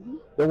that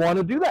want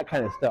to do that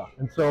kind of stuff,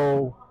 and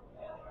so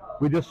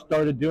we just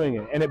started doing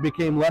it, and it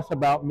became less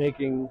about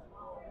making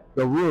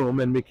the room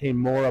and became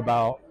more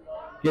about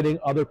getting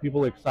other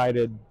people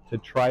excited to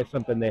try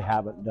something they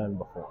haven't done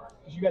before.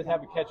 Because you guys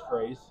have a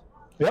catchphrase.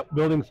 Yep,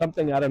 building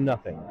something out of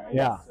nothing. Right?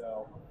 Yeah.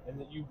 So,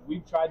 and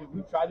we've tried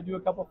to do a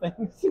couple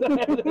things.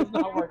 It has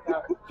not worked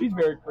out. She's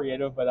very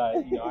creative, but I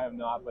am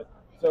not. But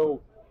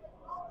so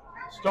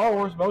Star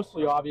Wars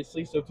mostly,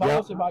 obviously. So tell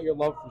us about your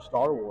love for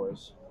Star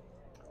Wars.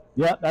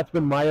 Yeah, that's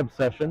been my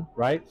obsession,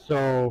 right?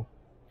 So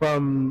I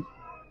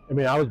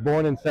was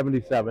born in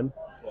 '77.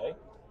 Okay.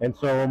 And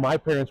so my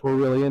parents were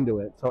really into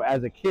it. So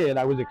as a kid,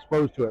 I was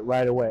exposed to it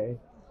right away.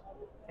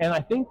 And I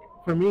think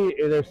for me,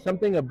 there's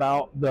something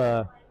about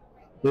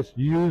this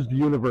used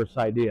universe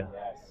idea,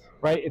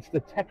 right? It's the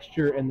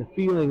texture and the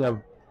feeling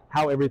of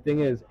how everything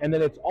is. And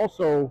then it's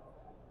also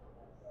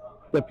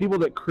the people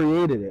that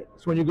created it.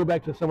 So when you go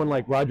back to someone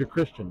like Roger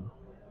Christian,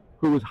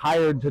 who was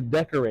hired to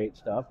decorate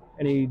stuff,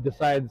 and he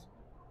decides,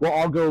 well,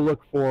 I'll go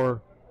look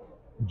for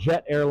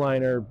jet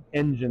airliner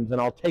engines and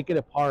I'll take it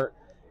apart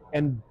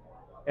and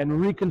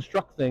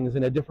reconstruct things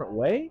in a different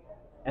way,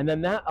 and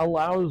then that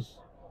allows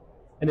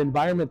an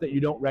environment that you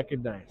don't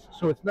recognize.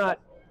 So it's not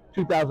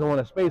 2001: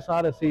 A Space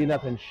Odyssey,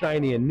 nothing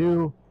shiny and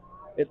new.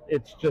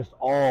 It's just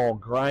all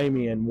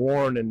grimy and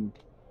worn and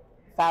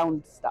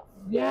found stuff.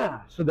 Yeah.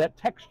 So that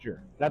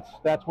texture,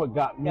 that's what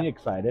got me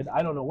excited.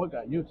 I don't know what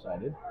got you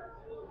excited.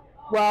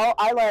 Well,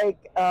 I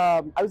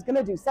was going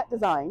to do set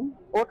design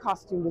or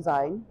costume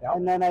design,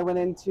 and then I went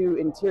into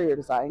interior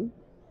design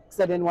because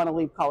I didn't want to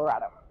leave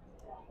Colorado.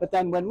 But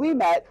then when we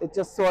met, it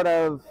just sort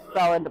of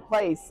fell into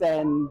place,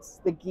 and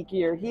the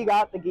geekier he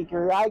got, the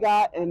geekier I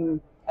got, and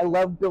I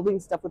love building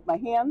stuff with my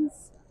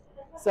hands.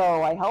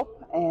 So I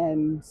help,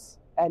 and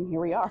and here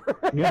we are.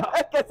 Yeah.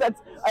 I guess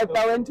I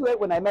fell into it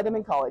when I met him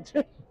in college.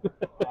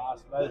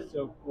 Awesome. That is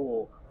so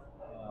cool.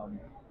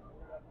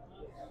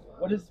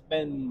 What has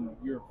been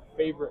your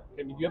favorite?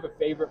 I mean, do you have a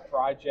favorite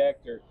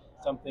project or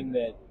something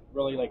that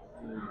really like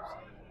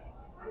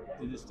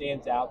that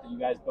stands out that you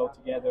guys built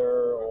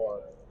together?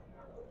 Or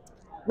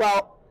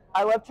Well,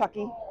 I love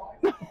Chucky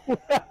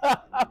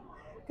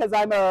because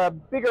I'm a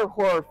bigger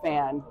horror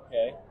fan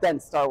than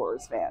Star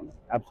Wars fan.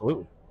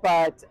 Absolutely.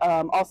 But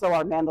also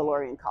our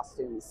Mandalorian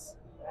costumes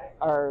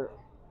are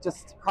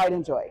just pride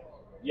and joy.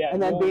 Yeah,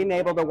 and then being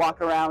able to walk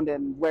around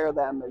and wear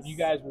them is. You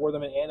guys wore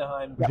them at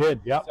Anaheim. We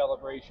did, yep.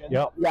 Celebration.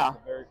 Yep. Yeah.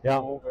 Very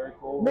cool. Very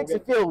cool. Makes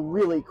it feel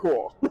really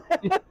cool.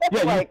 Yeah,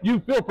 like, you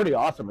feel pretty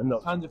awesome in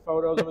those. Tons of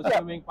photos. I'm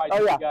assuming. Probably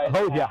took you guys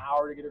an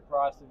hour to get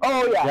across.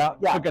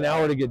 It took an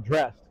hour to get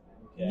dressed.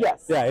 Okay.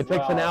 Yes. Yeah, it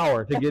takes an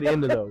hour to get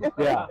into those.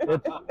 Yeah,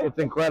 it's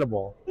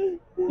incredible.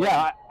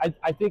 Yeah,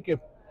 I think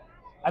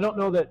I don't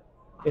know that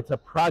it's a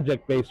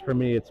project based for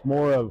me. It's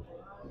more of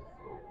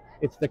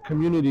it's the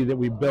community that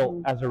we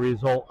built as a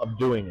result of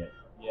doing it.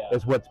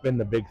 Is what's been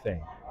the big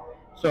thing.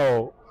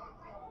 So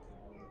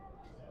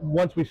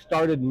once we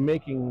started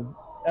making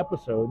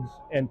episodes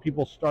and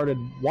people started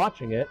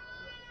watching it,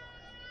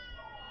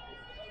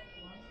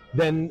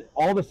 then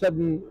all of a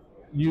sudden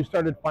you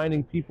started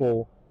finding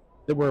people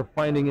that were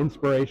finding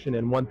inspiration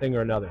in one thing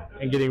or another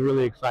and getting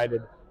really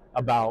excited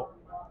about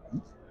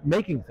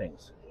making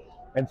things.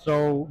 And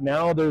so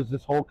now there's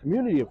this whole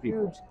community of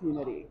people. Huge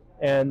community.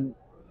 And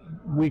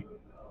we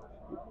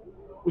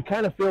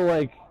kind of feel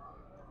like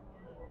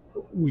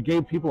we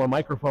gave people a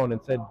microphone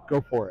and said,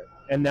 go for it.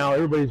 And now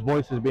everybody's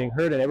voice is being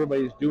heard and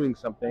everybody's doing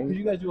something. Because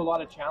you guys do a lot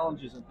of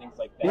challenges and things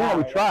like that. Yeah,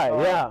 we try,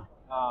 yeah.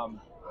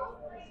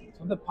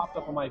 Something popped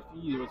up on my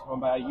feed. It was from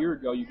about a year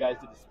ago. You guys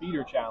did a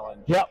speeder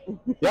challenge. Yep.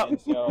 And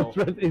so,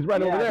 he's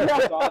right over there.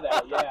 I saw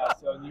that, yeah.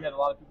 So you had a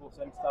lot of people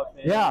send stuff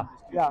in. Yeah. And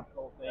just do some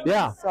cool things.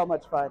 Yeah. So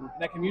much fun. And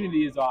that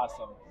community is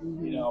awesome.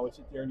 You know, we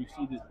sit there and you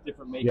see the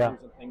different makers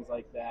and things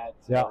like that.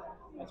 So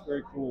that's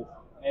very cool.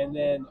 And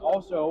then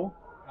also,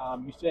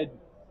 you said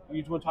you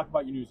just want to talk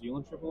about your New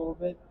Zealand trip a little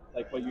bit?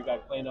 Like what you guys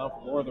planned on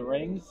for Lord of the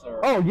Rings? Or?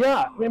 Oh,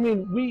 yeah. I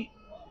mean,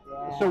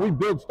 so we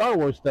build Star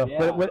Wars stuff,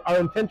 but our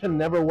intention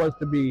never was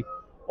to be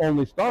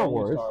only Star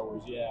Wars. Star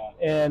Wars, yeah.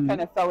 And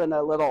kind of fell in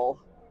a little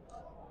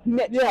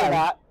niche for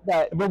that.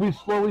 But we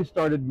slowly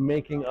started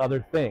making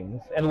other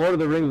things, and Lord of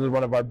the Rings is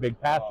one of our big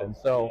passions.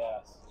 So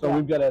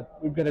we've got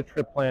a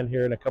trip planned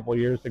here in a couple of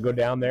years to go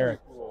down there.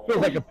 Cool.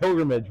 Feels like a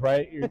pilgrimage,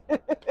 right?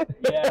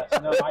 Yes,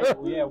 no,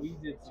 we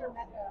did.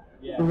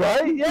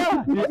 Right?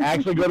 Yeah. You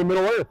actually go to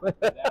Middle Earth.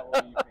 That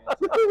will be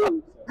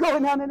fantastic.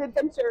 Going on an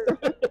adventure.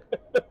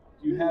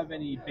 Do you have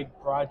any big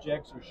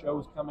projects or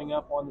shows coming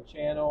up on the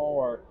channel,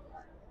 or?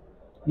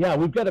 Yeah,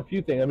 we've got a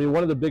few things. I mean,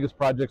 one of the biggest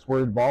projects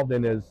we're involved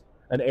in is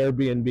an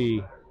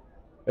Airbnb.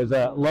 There's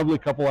a lovely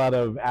couple out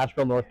of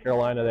Asheville, North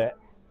Carolina that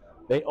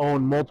they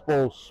own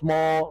multiple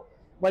small,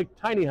 like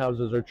tiny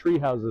houses or tree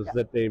houses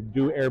that they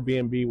do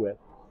Airbnb with.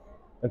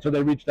 And so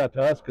they reached out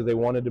to us because they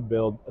wanted to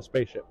build a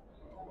spaceship.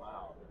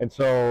 Wow. And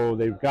so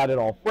they've got it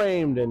all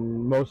framed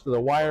and most of the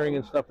wiring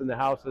and stuff in the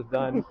house is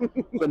done.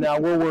 So now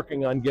we're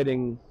working on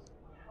getting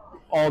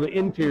all the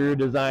interior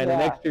design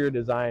and exterior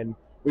design.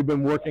 We've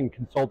been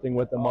consulting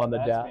with them on the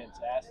deck.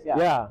 Fantastic.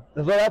 Yeah.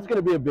 So that's going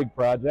to be a big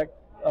project.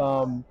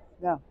 And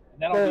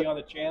that'll be on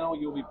the channel.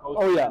 You'll be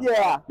posting. Oh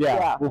yeah.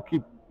 Yeah. We'll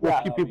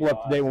keep people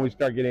up to date when we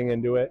start getting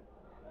into it.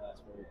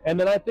 And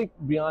then I think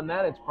beyond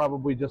that, it's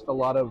probably just a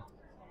lot of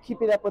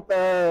keeping up with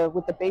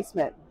the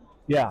basement.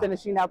 Yeah.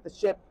 Finishing out the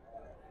ship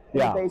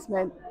in the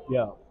basement.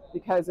 Yeah.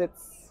 Because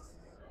it's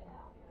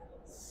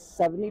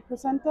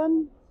 70%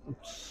 done.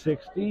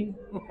 60,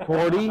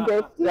 40,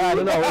 50. I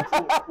don't know.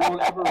 Will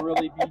it ever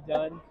really be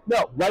done?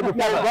 No, right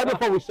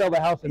before we sell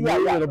the house, and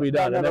it'll be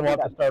done, and then we'll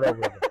have to start over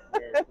again.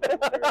 Very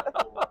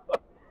cool.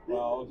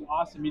 Well, it was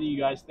awesome meeting you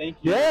guys. Thank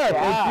you. Yeah,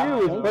 thank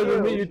you. It's a pleasure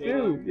to meet you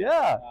too.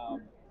 Yeah.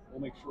 We'll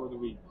make sure that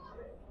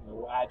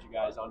we'll add you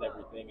guys on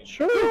everything. And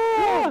sure.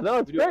 Yeah, no,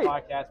 it's great. We do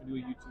a podcast,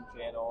 we do a YouTube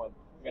channel, and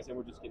like I said,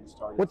 we're just getting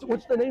started.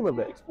 What's the name of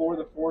it? Explore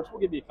the Force.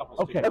 We'll give you a couple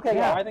stickers. Okay,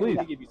 yeah, I think please. we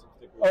can give you some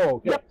stickers. Oh,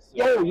 okay. Yep.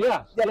 So, oh,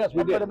 yes, we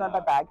Put did. them in my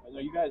bag. No,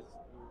 you guys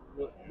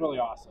really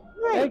awesome.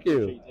 Thank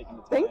you. Appreciate taking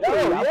the time. Thank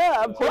Oh, you.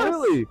 yeah,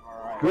 absolutely.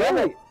 All right.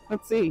 Great.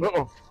 Let's see.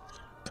 Uh-oh.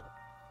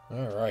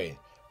 All right.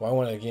 Well, I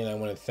want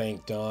to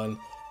thank Dawn,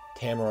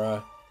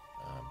 Tamara,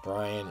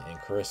 Brian, and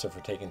Carissa for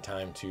taking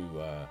time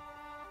to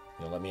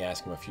let me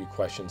ask them a few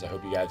questions. I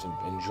hope you guys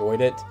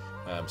enjoyed it.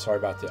 Sorry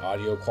about the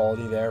audio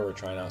quality there. We're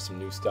trying out some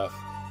new stuff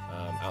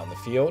out in the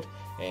field.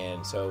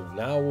 And so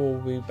now we'll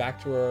be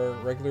back to our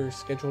regular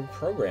scheduled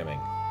programming.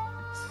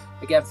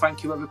 Again,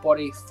 thank you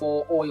everybody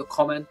for all your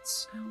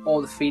comments,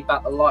 all the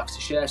feedback, the likes,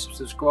 the shares,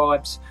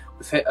 subscribes.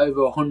 We've hit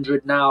over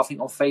 100 now, I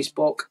think, on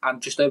Facebook,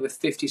 and just over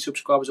 50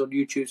 subscribers on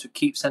YouTube. So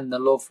keep sending the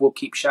love. We'll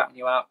keep shouting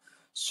you out.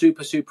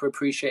 Super, super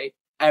appreciate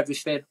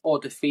everything, all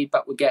the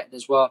feedback we're getting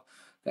as well.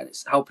 And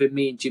it's helping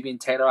me and Jimmy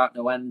and Taylor out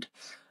no end.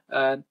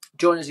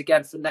 Join us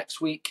again for next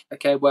week,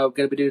 okay, where we're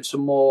going to be doing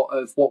some more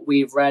of what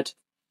we've read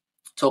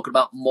talking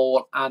about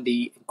Maul and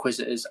the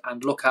Inquisitors.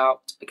 And look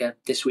out again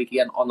this week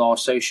again on our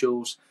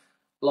socials.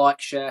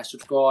 Like, share,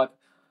 subscribe,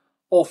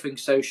 all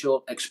things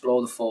social,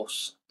 explore the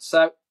Force.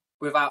 So,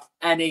 without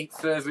any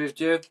further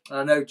ado, and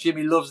I know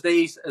Jimmy loves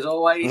these as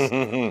always.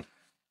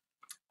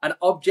 An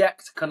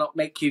object cannot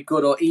make you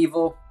good or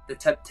evil. The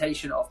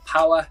temptation of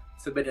power,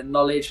 forbidden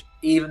knowledge,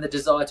 even the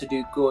desire to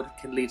do good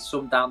can lead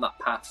some down that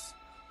path.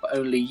 But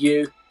only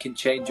you can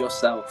change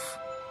yourself.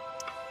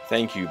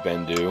 Thank you,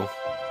 Bendu.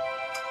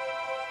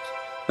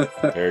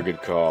 Very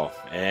good call.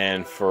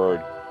 And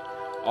for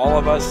all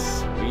of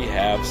us, we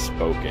have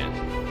spoken.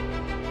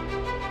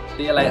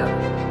 See you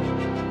later.